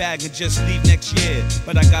pack his bag and just leave next year.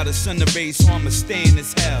 But I got a son to raise, so I'ma stay in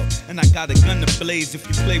this hell. And I got a gun to blaze if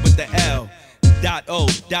you play with the L. .O,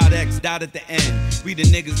 .X, dot at the end. We the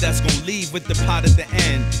niggas that's gon' leave with the pot at the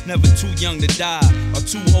end. Never too young to die or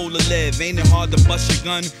too old to live. Ain't it hard to bust your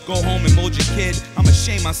gun, go home and mold your kid? I'ma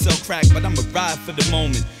shame myself crack, but I'ma ride for the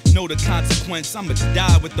moment. Know the consequence, I'ma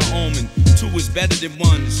die with the omen. 2 is better than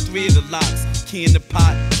 1, there's 3 of the locks. Key in the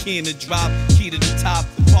pot, key in the drop, key to the top.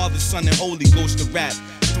 The Father, Son, and Holy Ghost to rap.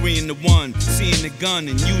 3 in the 1, seeing the gun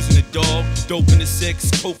and using the dog. Dope in the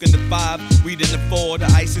 6, coke in the 5, weed in the 4. The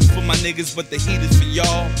ice is for my niggas, but the heat is for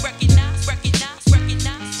y'all. Recognize.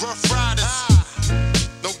 Ruff Ryders.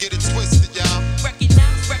 Don't get it twisted, y'all.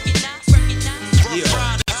 Recognize. Ruff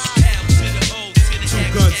Ryders. L to the O to the 2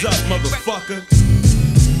 guns up, motherfucker.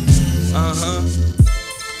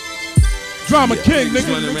 Drama King,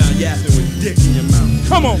 nigga. Running around yapping with dick in your mouth.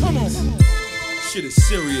 Come on. Shit is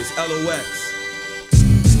serious, LOX.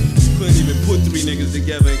 Couldn't even put 3 niggas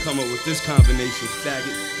together and come up with this combination,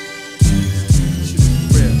 faggot. Shit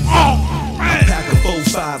is real. I pack a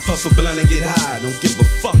 4-5, puff a blunt and get high. Don't give a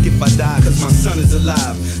fuck if I die, cause my son is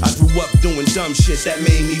alive. I grew up doing dumb shit that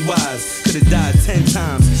made me wise. Could've died 10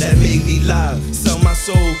 times, that made me live. Sell my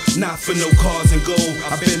soul, not for no cars and gold.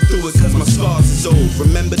 I've been through it cause my scars is old.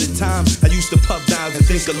 Remember the time I used to puff dimes and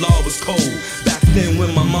think the law was cold. Back then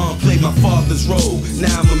when my mom played my father's role.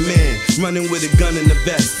 Now I'm a man, running with a gun in the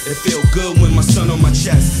vest. It feel good when my son on my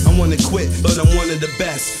chest. I wanna quit, but I'm one of the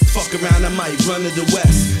best. Fuck around, I might run to the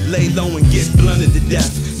west. Lay low and get blunted to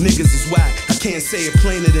death. Niggas is whack, I can't say it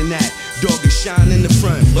plainer than that. Dog is shine in the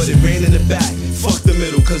front, but it rain in the back. Fuck the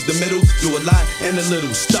middle, cause the middle do a lot and a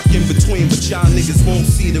little. Stuck in between, but y'all niggas won't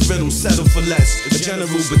see the riddle. Settle for less, a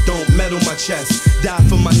general, but don't meddle my chest. Die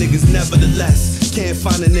for my niggas nevertheless. Can't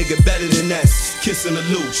find a nigga better than S. Kissing a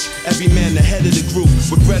looch, every man the head of the group.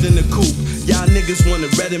 Regretting the coupe, y'all niggas wanna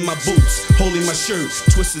red in my boots. Holding my shirt,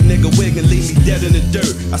 twist a nigga wig and leave me dead in the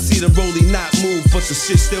dirt. I see the rollie not move, but the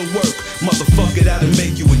shit still work. Motherfucker, that'll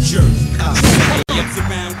make you a jerk. Ups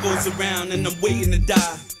around, goes around, and I'm waiting to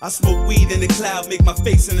die. I smoke weed in the cloud, make my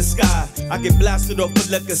face in the sky. I get blasted off with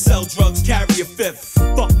liquor, sell drugs, carry a fifth.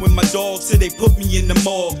 Fuck with my dogs till they put me in the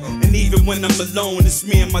morgue. And even when I'm alone, it's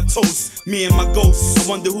me and my toast, me and my ghosts. I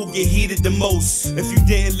wonder who get heated the most. If you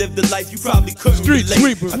didn't live the life, you probably couldn't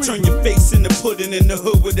relate. I turn your face in the pudding in the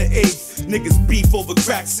hood with an eighth. Niggas beef over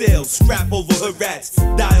crack sales, scrap over hood rats,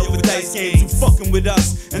 die over dice games. You fucking with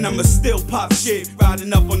us, and I'ma still pop shit,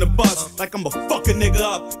 riding up on the bus like I'm a fucking nigga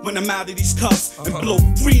up when I'm out of these cuffs and blow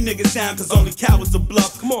 3 niggas down cause only cowards are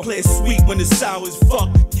bluff. Come on, play it sweet when it's sour as fuck.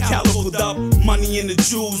 Calicoed up, money in the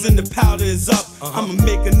jewels and the powder is up. I'ma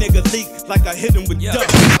make a nigga leak like I hit him with duck.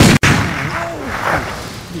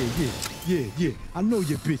 Yeah. I know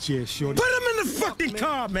your bitch ass, shorty. Put him in the fucking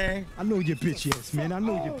car, man. I know your bitch ass, man. I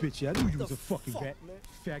know your bitch ass. I knew you was a fucking rat,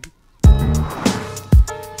 faggot.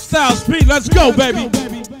 Style Speed, let's go, baby.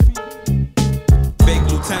 Big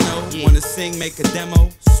Lieutenant, wanna sing, make a demo.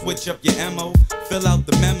 Switch up your ammo, fill out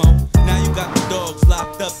the memo. Now you got the dogs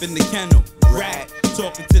locked up in the kennel. Rat,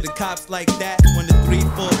 talking to the cops like that. When the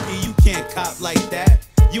 3-4 key, you can't cop like that.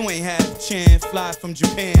 You ain't had a chance, fly from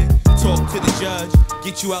Japan. Talk to the judge,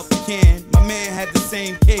 get you out the can. My man had the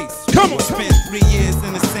same case. Come on. Spent 3 years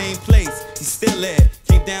in the same place. He's still there.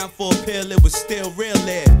 Came down for a pill, it was still real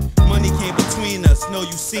there. Money came between us, know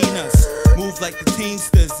you seen us. Move like the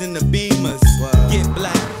Teamsters in the Beamers. Get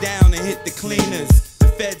blacked down and hit the cleaners. The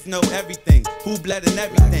feds know everything, who bled and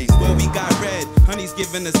everything. Where we got red, honey's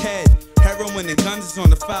giving us head. Heroin and guns is on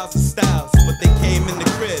the files and styles. But they came in the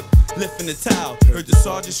crib, lifting the towel. Heard the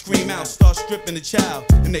sergeant scream out, start stripping the child.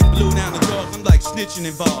 And they blew down the dog, I'm like snitching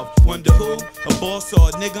involved. Wonder who? A boss or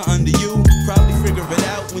a nigga under you? Probably figure it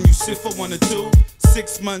out when you sit for 1 or 2.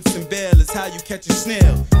 6 months in bail is how you catch a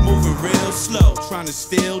snail. Moving real slow, trying to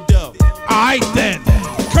steal dough. Alright then,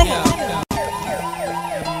 come on.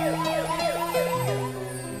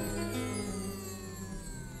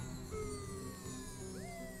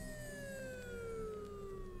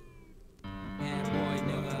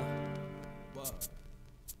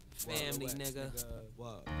 Family, nigga.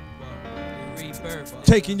 Rebirth.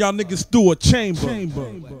 Taking y'all niggas through a chamber.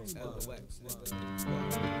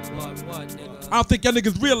 I don't think y'all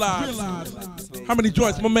niggas realize how many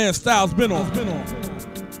joints my man Styles been on.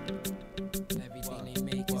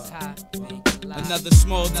 Another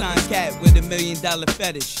small time cat with $1 million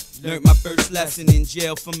fetish. Learned my first lesson in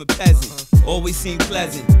jail from a peasant. Always seemed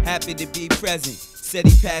pleasant, happy to be present. Said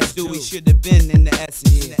he passed due, he should have been in the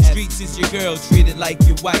essence. Streets is your girl, treated like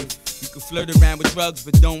your wife. You can flirt around with drugs,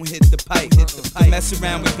 but don't hit the pipe. Mess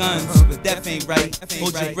around with guns, but death ain't right.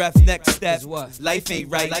 Hold your breath, next step. Life ain't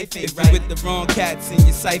right. If you with the wrong cats and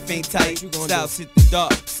your sight ain't tight, Styles hit the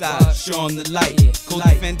dark side, show 'em the light.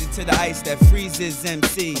 Co-defendant to the ice that freezes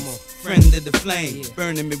MCs. Friend of the flame,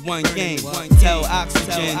 burn him in one game. Tell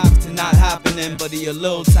Oxygen to not hopping in, but he a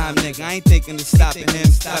little time nigga. I ain't thinking of stopping him.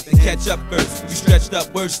 Stop and catch up first. You stretched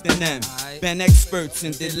up worse than them. Been experts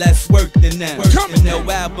and did less work than them. In no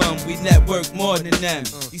album, we network more than them.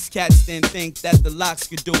 These cats didn't think that the locks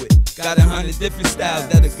could do it. Got 100 different styles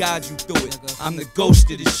that'll guide you through it. I'm the ghost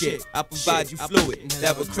of the shit. I provide you fluid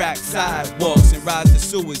that will crack sidewalks and ride the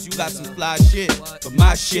sewers. You got some fly shit, but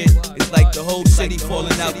my shit is like the whole city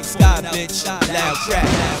falling out the sky. Bitch, loud crack.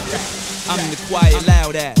 I'm the quiet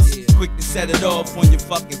loud ass, quick to set it off on your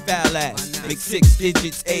fucking foul ass. Make 6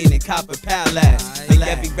 digits, 8 and copper pal ass. Make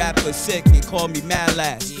every rapper sick and call me mad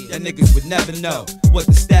ass. Y'all niggas would never know what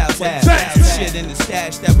the styles have. Some shit in the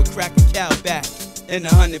stash that would crack a cow back. In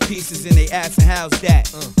 100 pieces in they ass and how's that?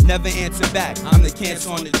 Never answer back, I'm the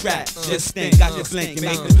cancer on the track. Just think, I can blink and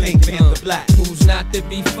make the pink panther black. Who's not to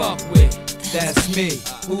be fucked with? That's me.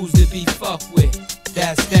 Who's to be fucked with?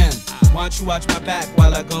 That's them. Why don't you watch my back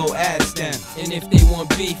while I go ask them? And if they want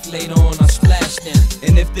beef, later on I splash them.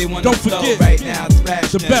 And if they want to flow right now,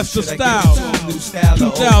 thrash the them. best of style. New style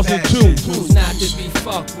 2002. Who's not to be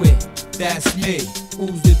fucked with? That's me.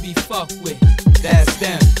 Who's to be fucked with? That's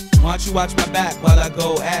them. Why don't you watch my back while I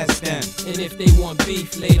go ask them? And if they want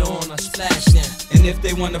beef, later on I splash them. And if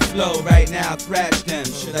they wanna flow right now, thrash them.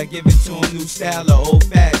 Should I give it to a new style or old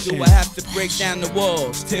fashioned? Do I have to break down the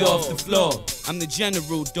walls, tear off the floor? I'm the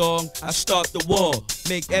general, dog. I start the war.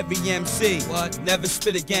 Make every MC never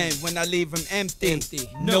spit again when I leave him empty.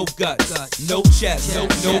 No guts, no chest, no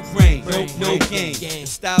brain, no game. The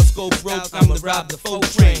styles go broke, I'ma rob the folk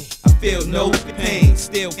train. I feel no pain,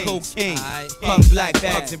 still cocaine. Pump black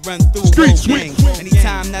bags and run through whole gangs.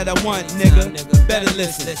 Anytime that I want, nigga, better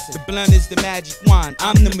listen. The blunt is the magic wand,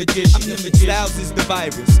 I'm the magician. Styles is the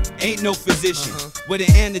virus, ain't no physician. With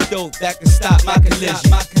an antidote that can stop my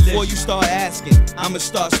collision. Before you start asking, I'ma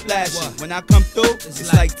start splashing. When I come through,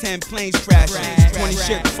 it's like 10 planes crashing. 20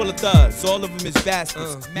 ships full of thugs, all of them is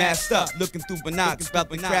bastards. Masked up, looking through binocs, about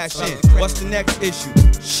to crash in. What's the next issue?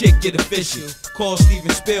 Shit get official. Call Steven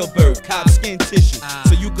Spielberg, cop skin tissue.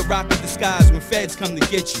 So you can rock the disguise when feds come to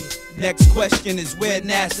get you. Next question is where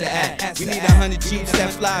NASA at? We need 100 Jeeps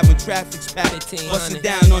that fly when traffic's packed. Busting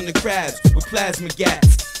down on the crabs with plasma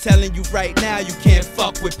gas. Telling you right now you can't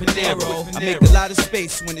fuck with Panero. I make a lot of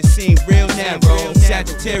space when it seems real narrow.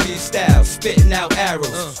 Sagittarius style, spitting out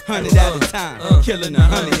arrows. 100 at a time, killing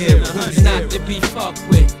 100 heroes. Who's not to be fucked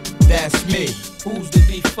with? That's me. Who's to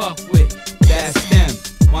be fucked with? That's them.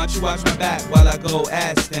 Why don't you watch my back while I go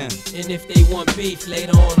ask them? And if they want beef,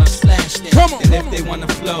 later on I slash them. And if they wanna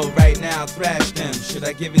flow right now, thrash them. Should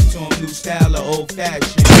I give it to them new style or old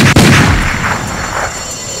fashioned?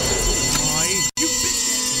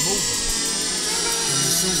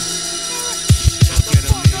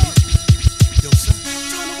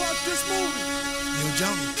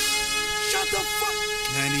 Shut the fuck.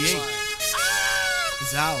 98.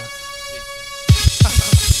 It's ours.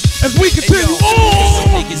 As we continue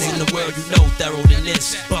Some niggas in the world you know thorough than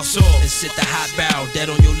this. Bust off and sit the hot barrel dead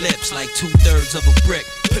on your lips like 2/3 of a brick.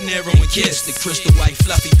 Panero and kiss the crystal white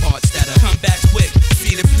fluffy parts that'll come back quick.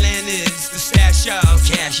 See the plan is to stash y'all.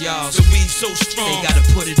 Cash y'all. The weed so strong. They gotta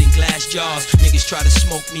put it in glass jars. Niggas try to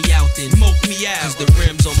smoke me out then smoke me out. Cause the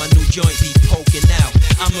rims on my new joint be poking out.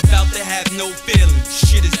 I'm about to have no feelings.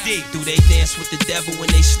 Shit is deep. Do they dance with the devil when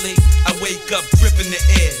they sleep? I wake up dripping the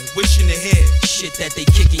air, wishing to hear shit that they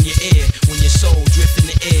kick in your ear when your soul drift in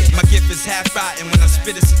the air. My gift is half rotten when I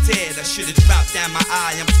spit it's a tear. I should've dropped down my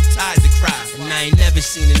eye, I'm too tired to cry. And I ain't never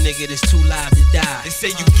seen a nigga that's too live to die. They say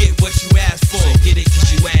you get what you ask for. So get it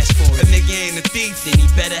cause you asked for A it. nigga ain't a thief, Then he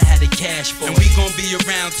better have the cash for and it. we gon' be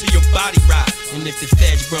around till your body rot. And if the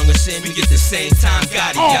feds brung us in, We get the same time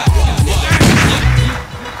Gotti got.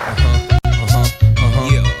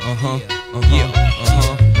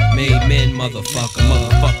 Made men,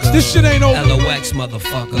 motherfucker. This shit ain't over. LOX,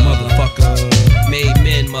 motherfucker. Made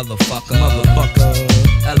men, motherfucker.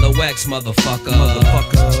 LOX,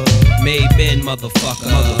 motherfucker. Made men,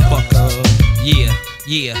 motherfucker.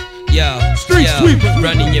 Yeah. Streetsweepers.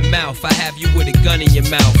 Run in your mouth, I have you with a gun in your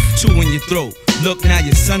mouth. 2 in your throat. Look, now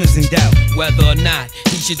your son is in doubt. Whether or not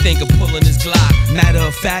he should think of pulling his Glock. Matter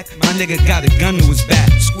of fact, my nigga got a gun to his back.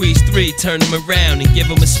 Squeeze 3, turn him around and give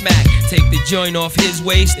him a smack. Take the joint off his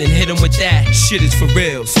waist and hit him with that. Shit is for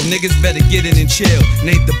real, so niggas better get it and chill. And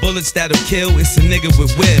ain't the bullets that'll kill, it's a nigga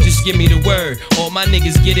with will. Just give me the word, all my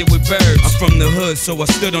niggas get it with birds. I'm from the hood, so I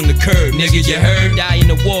stood on the curb. Nigga, you heard? Die in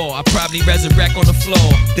the war, I probably resurrect on the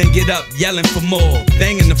floor. Then get up, yelling for more,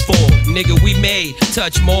 banging the floor. Nigga, we made,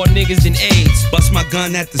 touch more niggas than AIDS. Bust my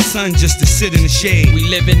gun at the sun just to sit in the shade. We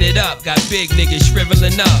living it up, got big niggas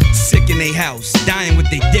shriveling up. Sick in they house, dying with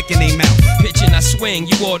they dick in they mouth. Pitching I swing,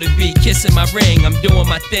 you ought to be kissing my ring. I'm doing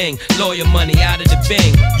my thing, lawyer money out of the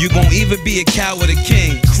bing. You gon' either be a cow or a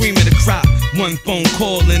king, cream of the crop. One phone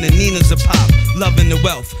call and the Nina's a pop. Loving the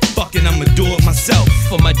wealth, fucking I'ma do it myself.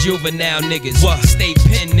 For my juvenile niggas, What? state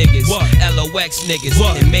pen niggas, What? LOX niggas,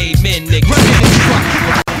 What? and made men niggas.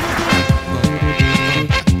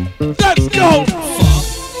 Let's go. Fuck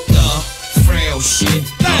the frail shit.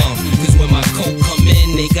 Cause when my coat come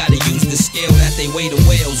in, they gotta use the scale that they weigh the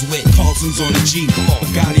whales with. Carlson's on the G,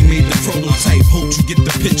 Gotti made the prototype. Hope you get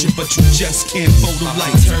the picture, but you just can't photo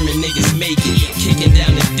light. Determined niggas make it, kicking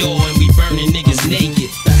down the door and we burning niggas naked.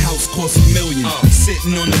 The house costs $1 million,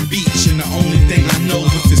 sitting on the beach, and the only thing I know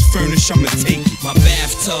if it's furnished, I'ma take it. My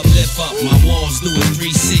bathtub lift up, my walls do a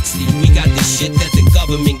 360. We got the shit that the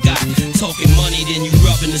government got. Talking money, then you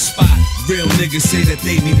rubbing the spot. Real niggas say that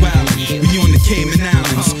they be wildin'. We on the Cayman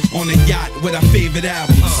Islands, on a yacht with our favorite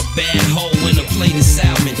albums. A bad hoe and a plate of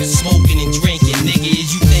salmon, smoking and drinking. Nigga,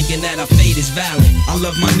 is you thinking that our fate is valid? I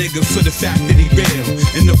love my nigga for the fact that he real,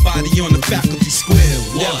 and nobody on the faculty square.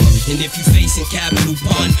 What? And if you facing capital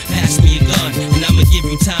pun, pass me a gun, and I'ma give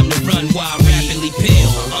you time to run while I rapidly peel.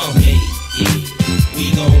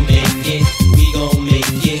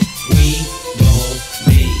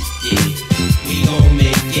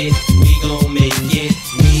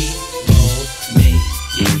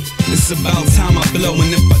 about time I blow.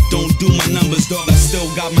 And if I don't do my numbers, dog, I still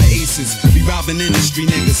got my aces. Be robbing industry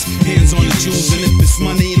niggas, hands on the jewels. And if it's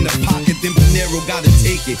money in the pocket, then Panero gotta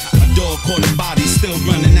take it. My dog caught a body, still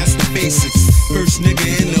running, that's the basics. First nigga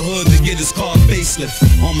in the hood to get his car facelift.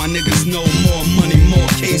 All my niggas know more money, more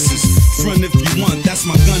cases. Front if you want, that's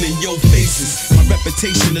my gun in your faces. My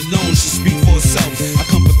reputation alone should speak for itself. I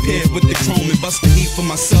come prepared with the chrome and bust the heat for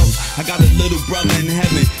myself. I got a little brother in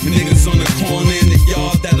heaven, and niggas on the corner in the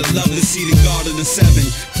yard that'll love to see the guard of the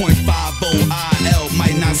 7.50 IL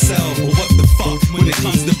might not sell, but what the fuck? When it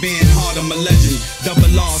comes to being hard, I'm a legend. Double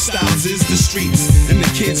R styles is the streets, and the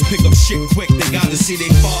kids pick up shit quick. They gotta see they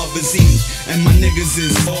fathers eat, and my niggas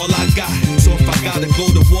is all I got. So if I gotta go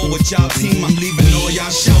to war with y'all team, I'm leaving all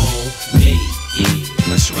y'all show.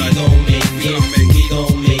 That's right. We gon' make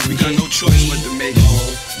it. We got no choice but to make it.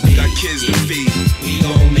 We got kids to feed. We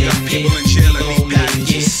got people in jail that need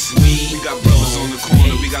packages. We got brothers on the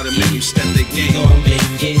corner. We gotta make them step their game.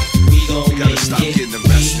 We gotta stop getting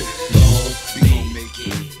arrested.